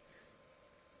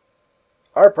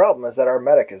 Our problem is that our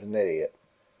medic is an idiot.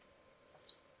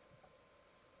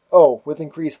 Oh, with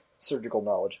increased surgical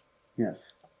knowledge.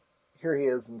 Yes. Here he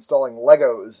is installing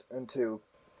Legos into,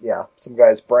 some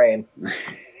guy's brain.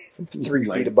 3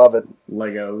 feet above it.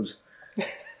 Legos.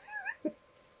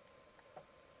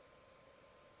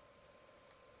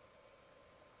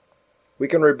 We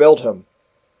can rebuild him.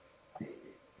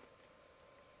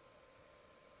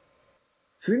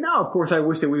 So now, of course, I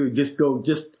wish that we would just go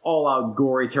all out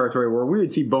gory territory where we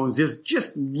would see Bones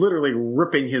just literally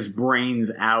ripping his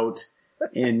brains out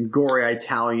in gory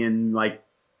Italian, like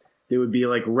they would be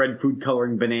like red food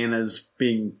coloring bananas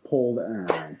being pulled.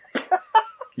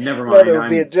 Never mind.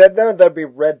 That'd be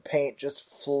red paint just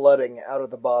flooding out of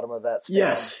the bottom of that stand.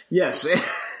 Yes.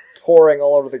 Pouring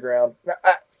all over the ground.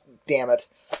 Damn it.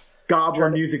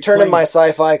 Goblin music. Turn in my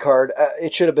sci-fi card.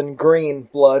 It should have been green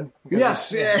blood.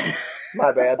 Yes.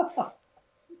 My bad.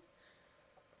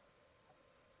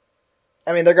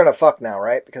 I mean, they're gonna fuck now,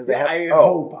 right? Because they have. I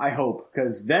hope,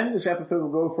 because then this episode will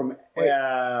go from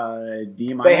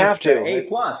D- they have to A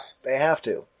plus. They have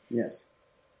to. Yes.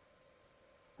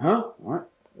 Huh? What?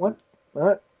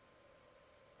 What?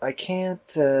 I can't.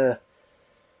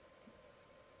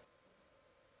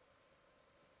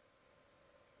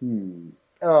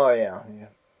 Oh yeah.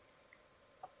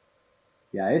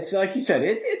 Yeah, it's like you said.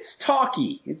 It's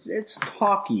talky. It's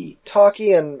talky.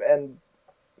 Talky and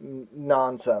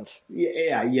nonsense.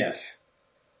 Yeah. Yes.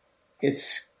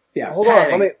 It's Hold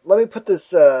on. Let me put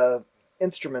this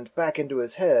instrument back into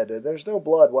his head. There's no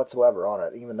blood whatsoever on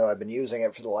it, even though I've been using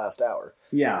it for the last hour.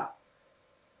 Yeah.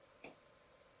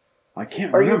 I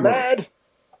can't. Are you mad?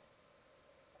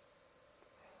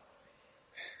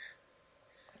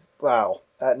 Wow.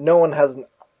 No one has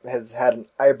had an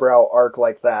eyebrow arc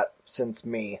like that since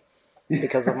me,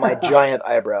 because of my giant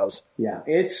eyebrows. Yeah,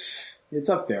 it's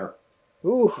up there.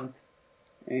 Ooh,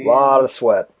 a lot of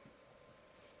sweat.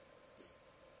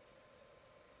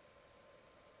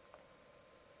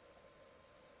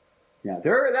 Yeah,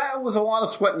 that was a lot of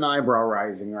sweat and eyebrow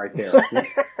rising right there.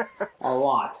 A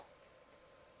lot.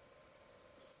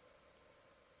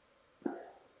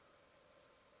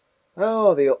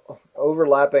 Oh, the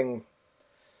overlapping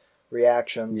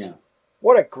reactions. Yeah.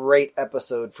 What a great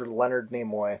episode for Leonard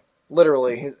Nimoy.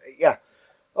 Literally,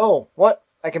 Oh, what?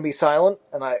 I can be silent,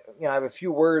 and I have a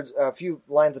few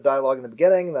lines of dialogue in the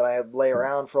beginning that I lay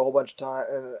around for a whole bunch of time,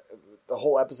 the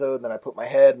whole episode, and then I put my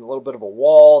head in a little bit of a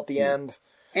wall at the end.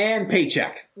 And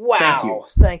paycheck. Wow.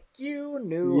 Thank you,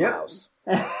 new house.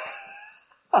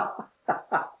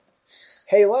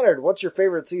 Hey, Leonard, what's your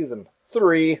favorite season?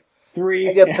 3.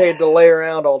 I get paid to lay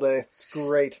around all day. It's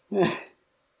great.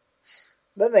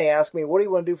 Then they ask me, what do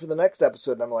you want to do for the next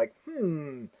episode? And I'm like,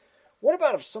 what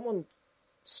about if someone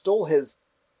stole his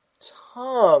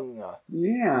tongue?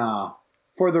 Yeah.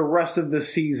 For the rest of the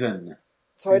season.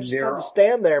 So I just had to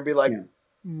stand there and be like,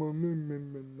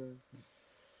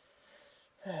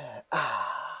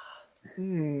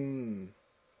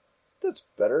 that's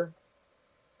better.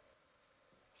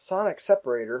 Sonic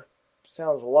separator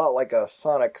sounds a lot like a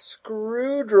sonic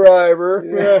screwdriver.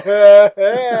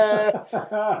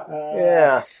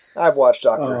 Yeah, I've watched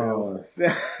Doctor Who.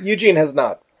 Eugene has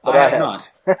not. But I have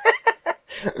not.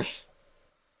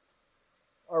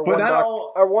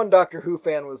 Our one Doctor Who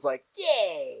fan was like,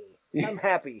 "Yay! I'm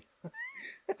happy."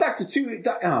 Doctor Two.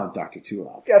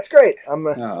 That's great.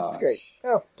 That's great.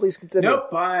 Oh, please continue.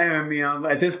 Nope. I mean,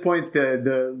 at this point,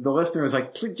 the listener is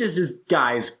like, please, just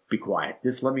guys, be quiet.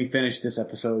 Just let me finish this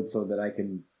episode so that I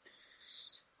can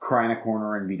cry in a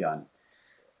corner and be done.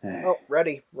 Oh,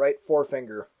 ready. Right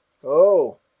forefinger.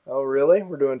 Oh, really?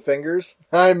 We're doing fingers?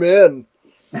 I'm in.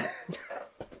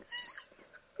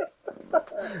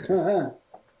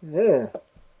 Yeah.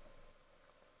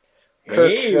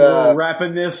 Hey, we're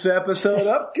wrapping this episode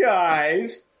up,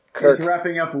 guys. Kirk. It's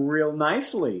wrapping up real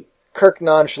nicely. Kirk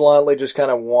nonchalantly just kind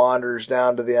of wanders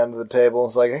down to the end of the table.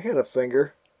 It's like, I got a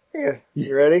finger. Yeah,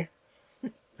 you ready?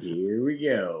 Here we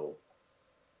go.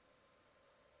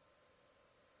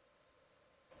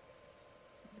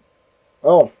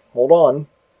 Oh, hold on.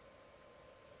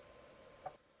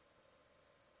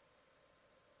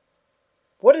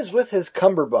 What is with his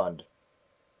cummerbund?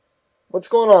 What's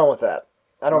going on with that?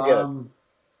 I don't get it.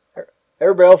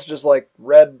 Everybody else is just like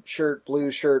red shirt,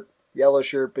 blue shirt, yellow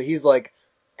shirt, but he's like,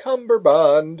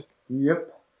 cummerbund.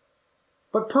 Yep.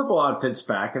 But purple outfit's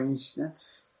back. I mean,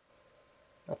 that's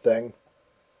a thing.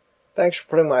 Thanks for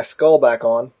putting my skull back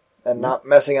on and not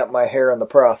messing up my hair in the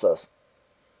process.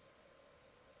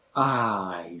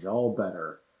 Ah, he's all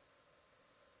better.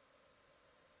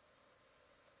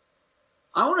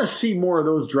 I want to see more of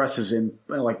those dresses in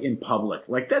public.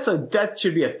 Like that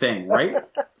should be a thing, right?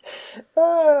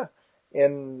 Only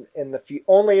in the future.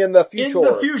 In the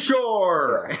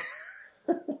future.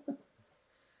 Yeah.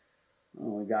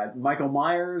 Oh my God, Michael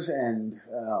Myers and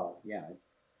yeah.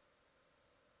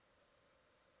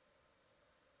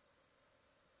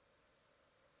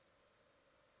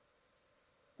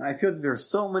 I feel that there's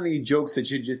so many jokes that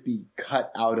should just be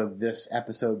cut out of this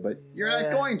episode, but you're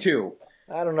not going to.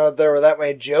 I don't know if there were that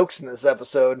many jokes in this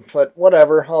episode, but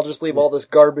whatever. I'll just leave all this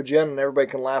garbage in and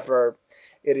everybody can laugh at our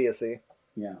idiocy.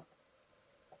 Yeah.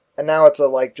 And now it's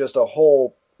just a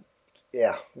whole,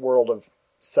 world of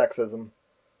sexism.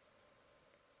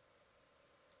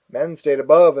 Men stayed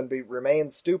above and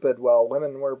remained stupid while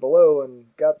women were below and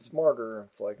got smarter.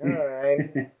 It's like,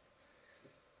 alright.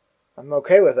 I'm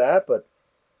okay with that, but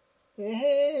more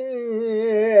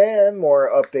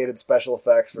updated special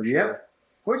effects for sure. Yep.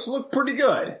 Which look pretty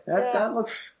good. That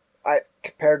looks...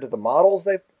 compared to the models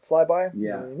they fly by?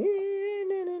 Yeah.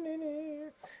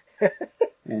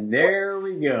 And there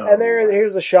we go. And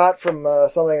here's a shot from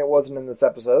something that wasn't in this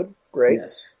episode. Great.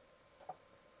 Yes.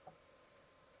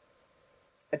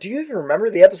 Do you even remember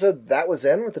the episode that was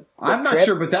in with the I'm not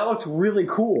sure, but that looked really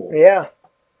cool. Yeah.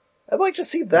 I'd like to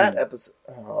see that episode.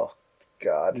 Oh,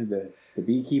 God. The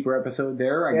beekeeper episode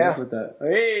there, I guess, with the...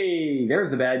 Hey,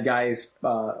 there's the bad guy's... he's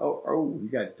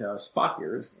got Spock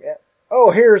ears. Yeah.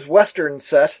 Oh, here's Western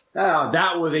set. Oh,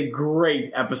 that was a great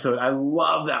episode. I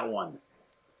love that one.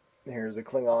 Here's a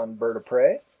Klingon bird of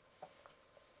prey.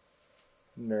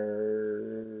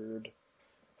 Nerd.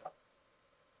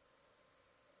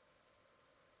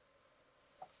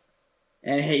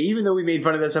 And hey, even though we made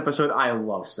fun of this episode, I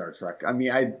love Star Trek. I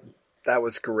mean, that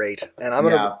was great, and I'm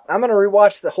gonna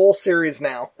rewatch the whole series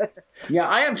now. Yeah,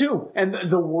 I am too. And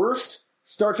the worst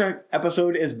Star Trek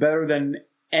episode is better than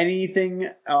anything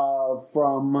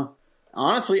from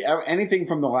anything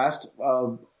from the last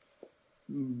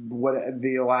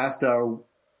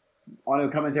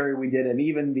audio commentary we did, and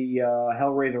even the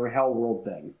Hellraiser Hellworld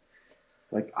thing.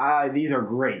 These are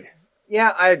great.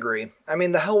 Yeah, I agree. I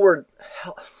mean, the Hellworld.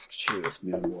 Jeez,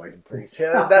 young boy.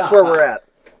 Yeah, that's where we're at.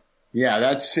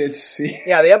 Yeah, it's.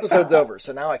 Yeah, the episode's over,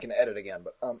 so now I can edit again.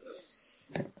 But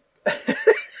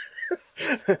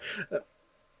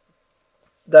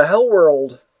the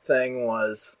Hellworld thing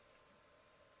was.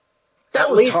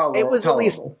 At least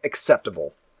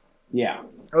acceptable. Yeah.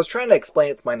 I was trying to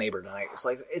explain it to my neighbor tonight. It's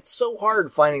like, it's so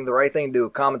hard finding the right thing to do a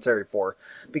commentary for,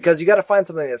 because you got to find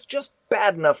something that's just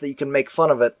bad enough that you can make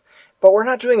fun of it. But we're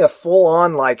not doing a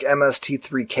full-on,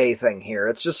 MST3K thing here.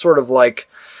 It's just sort of like,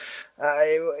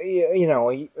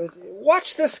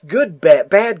 watch this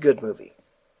bad good movie.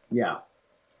 Yeah.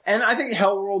 And I think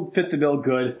Hellworld fit the bill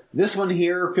good. This one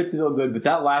here fit the bill good, but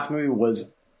that last movie was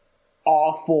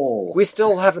awful. We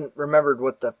still haven't remembered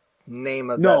what the name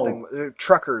of that thing was.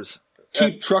 Truckers.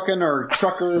 Keep Trucking or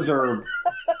Truckers or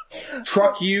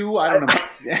Truck You. I don't know.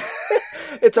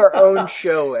 It's our own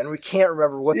show, and we can't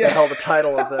remember what the hell the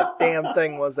title of the damn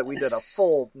thing was that we did a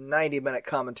full 90-minute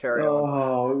commentary on.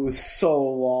 Oh, it was so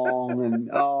long, and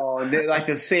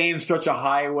the same stretch of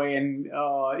highway, and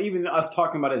even us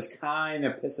talking about it is kind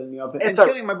of pissing me off. It's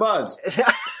killing my buzz.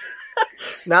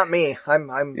 Not me.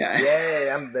 I'm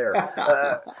there.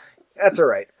 That's all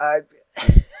right.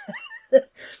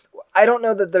 I don't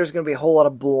know that there's going to be a whole lot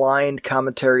of blind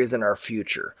commentaries in our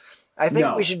future. I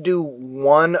think we should do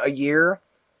one a year,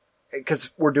 because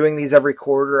we're doing these every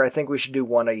quarter. I think we should do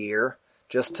one a year,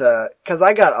 just because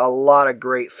I got a lot of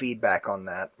great feedback on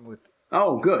that with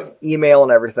good email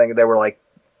and everything. They were like,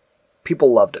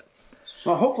 people loved it.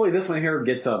 Well, hopefully this one here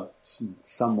gets a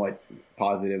somewhat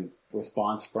positive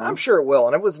response from. I'm sure it will,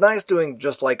 and it was nice doing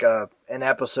just like an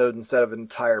episode instead of an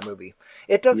entire movie.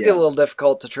 It does get a little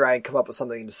difficult to try and come up with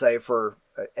something to say for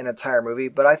an entire movie,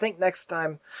 but I think next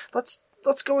time let's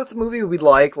go with the movie we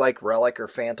like Relic or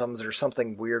Phantoms or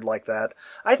something weird like that.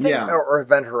 I think, or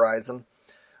Event Horizon.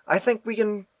 I think we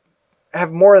can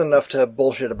have more than enough to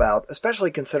bullshit about,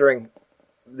 especially considering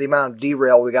the amount of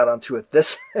derail we got onto it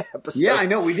this episode. Yeah, I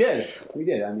know, we did. I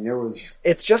mean, there was...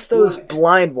 It's just those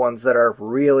blind ones that are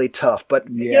really tough, but,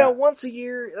 once a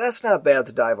year, that's not bad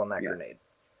to dive on that grenade.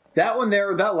 That one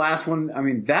there, that last one, I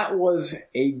mean, that was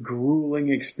a grueling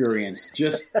experience.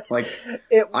 Just, like,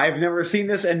 I've never seen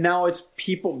this, and now it's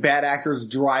bad actors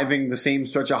driving the same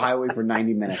stretch of highway for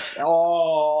 90 minutes. That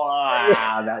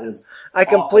was I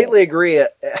completely agree. I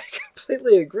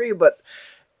completely agree, but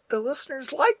the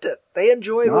listeners liked it. They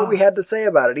enjoyed what we had to say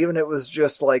about it, even if it was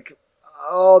just like,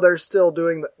 they're still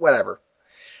doing whatever.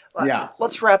 Yeah.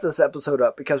 Let's wrap this episode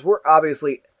up, because we're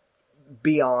obviously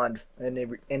beyond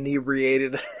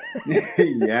inebriated.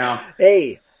 Yeah.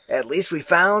 Hey, at least we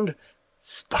found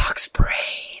Spock's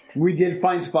brain. We did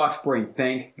find Spock's brain,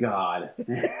 thank God.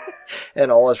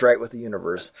 And all is right with the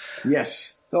universe.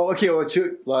 Yes. Oh, okay. Well,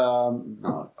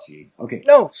 jeez. Okay.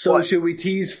 No. So should we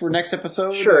tease for next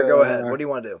episode? Sure. Go ahead. What do you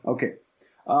want to do? Okay.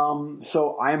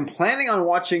 So I'm planning on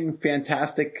watching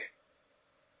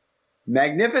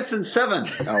Magnificent Seven.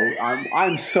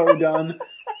 I'm so done.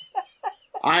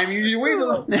 I'm usually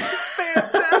Weaver.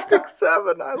 Fantastic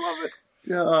Seven. I love it.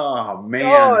 Oh, man.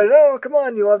 Oh, no. Come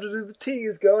on. You'll have to do the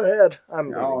tease. Go ahead.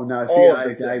 No. See,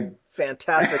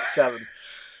 Fantastic Seven.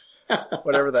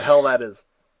 Whatever the hell that is.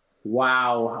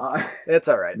 Wow. It's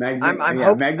all right.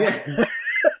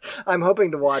 I'm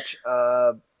hoping to watch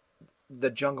The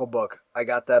Jungle Book. I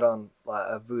got that on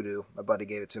Vudu. My buddy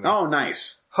gave it to me. Oh,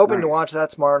 nice. Hoping to watch that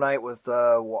tomorrow night with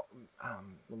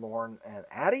Lauren and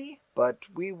Addie, but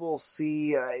we will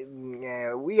see.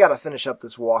 We got to finish up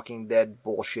this Walking Dead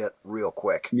bullshit real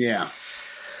quick. Yeah.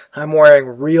 I'm wearing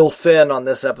real thin on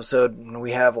this episode, and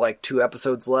we have like 2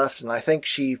 episodes left, and I think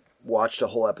she watched a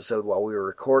whole episode while we were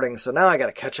recording, so now I got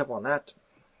to catch up on that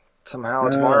somehow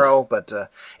tomorrow. But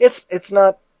it's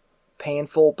not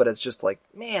painful, but it's just like,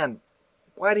 man,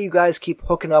 why do you guys keep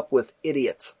hooking up with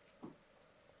idiots?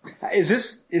 Is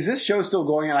this show still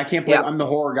going on? I can't believe I'm the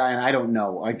horror guy and I don't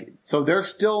know. Like, so they're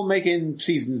still making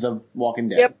seasons of Walking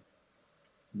Dead.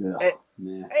 Yep.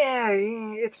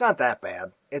 It's not that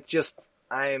bad. It's just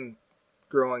I'm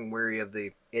growing weary of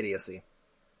the idiocy.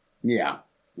 Yeah.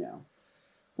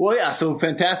 Well, yeah. So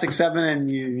Fantastic Seven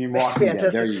and you Walking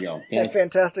Dead. There you go.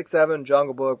 Fantastic Seven,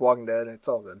 Jungle Book, Walking Dead. It's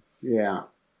all good. Yeah.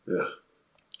 Ugh.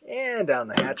 And down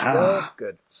the hatch go.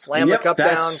 Good. Slam the cup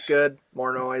down. Good.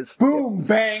 More noise. Boom,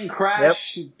 bang,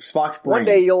 crash. Spock's brain. One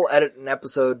day you'll edit an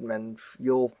episode and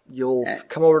you'll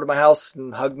come over to my house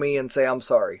and hug me and say I'm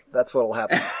sorry. That's what'll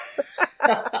happen.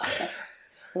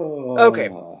 Okay.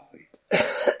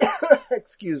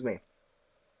 Excuse me.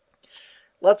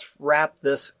 Let's wrap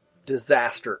this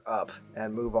disaster up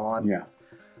and move on. Yeah.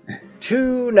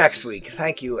 To next week.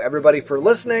 Thank you, everybody, for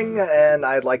listening, and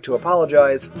I'd like to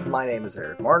apologize. My name is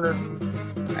Eric Marner.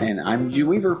 And I'm G.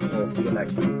 Weaver. We'll see you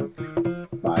next week.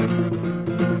 Bye.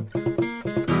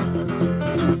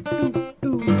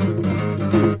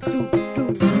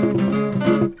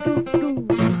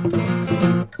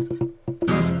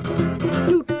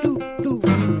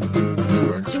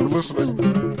 Thanks for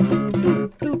listening.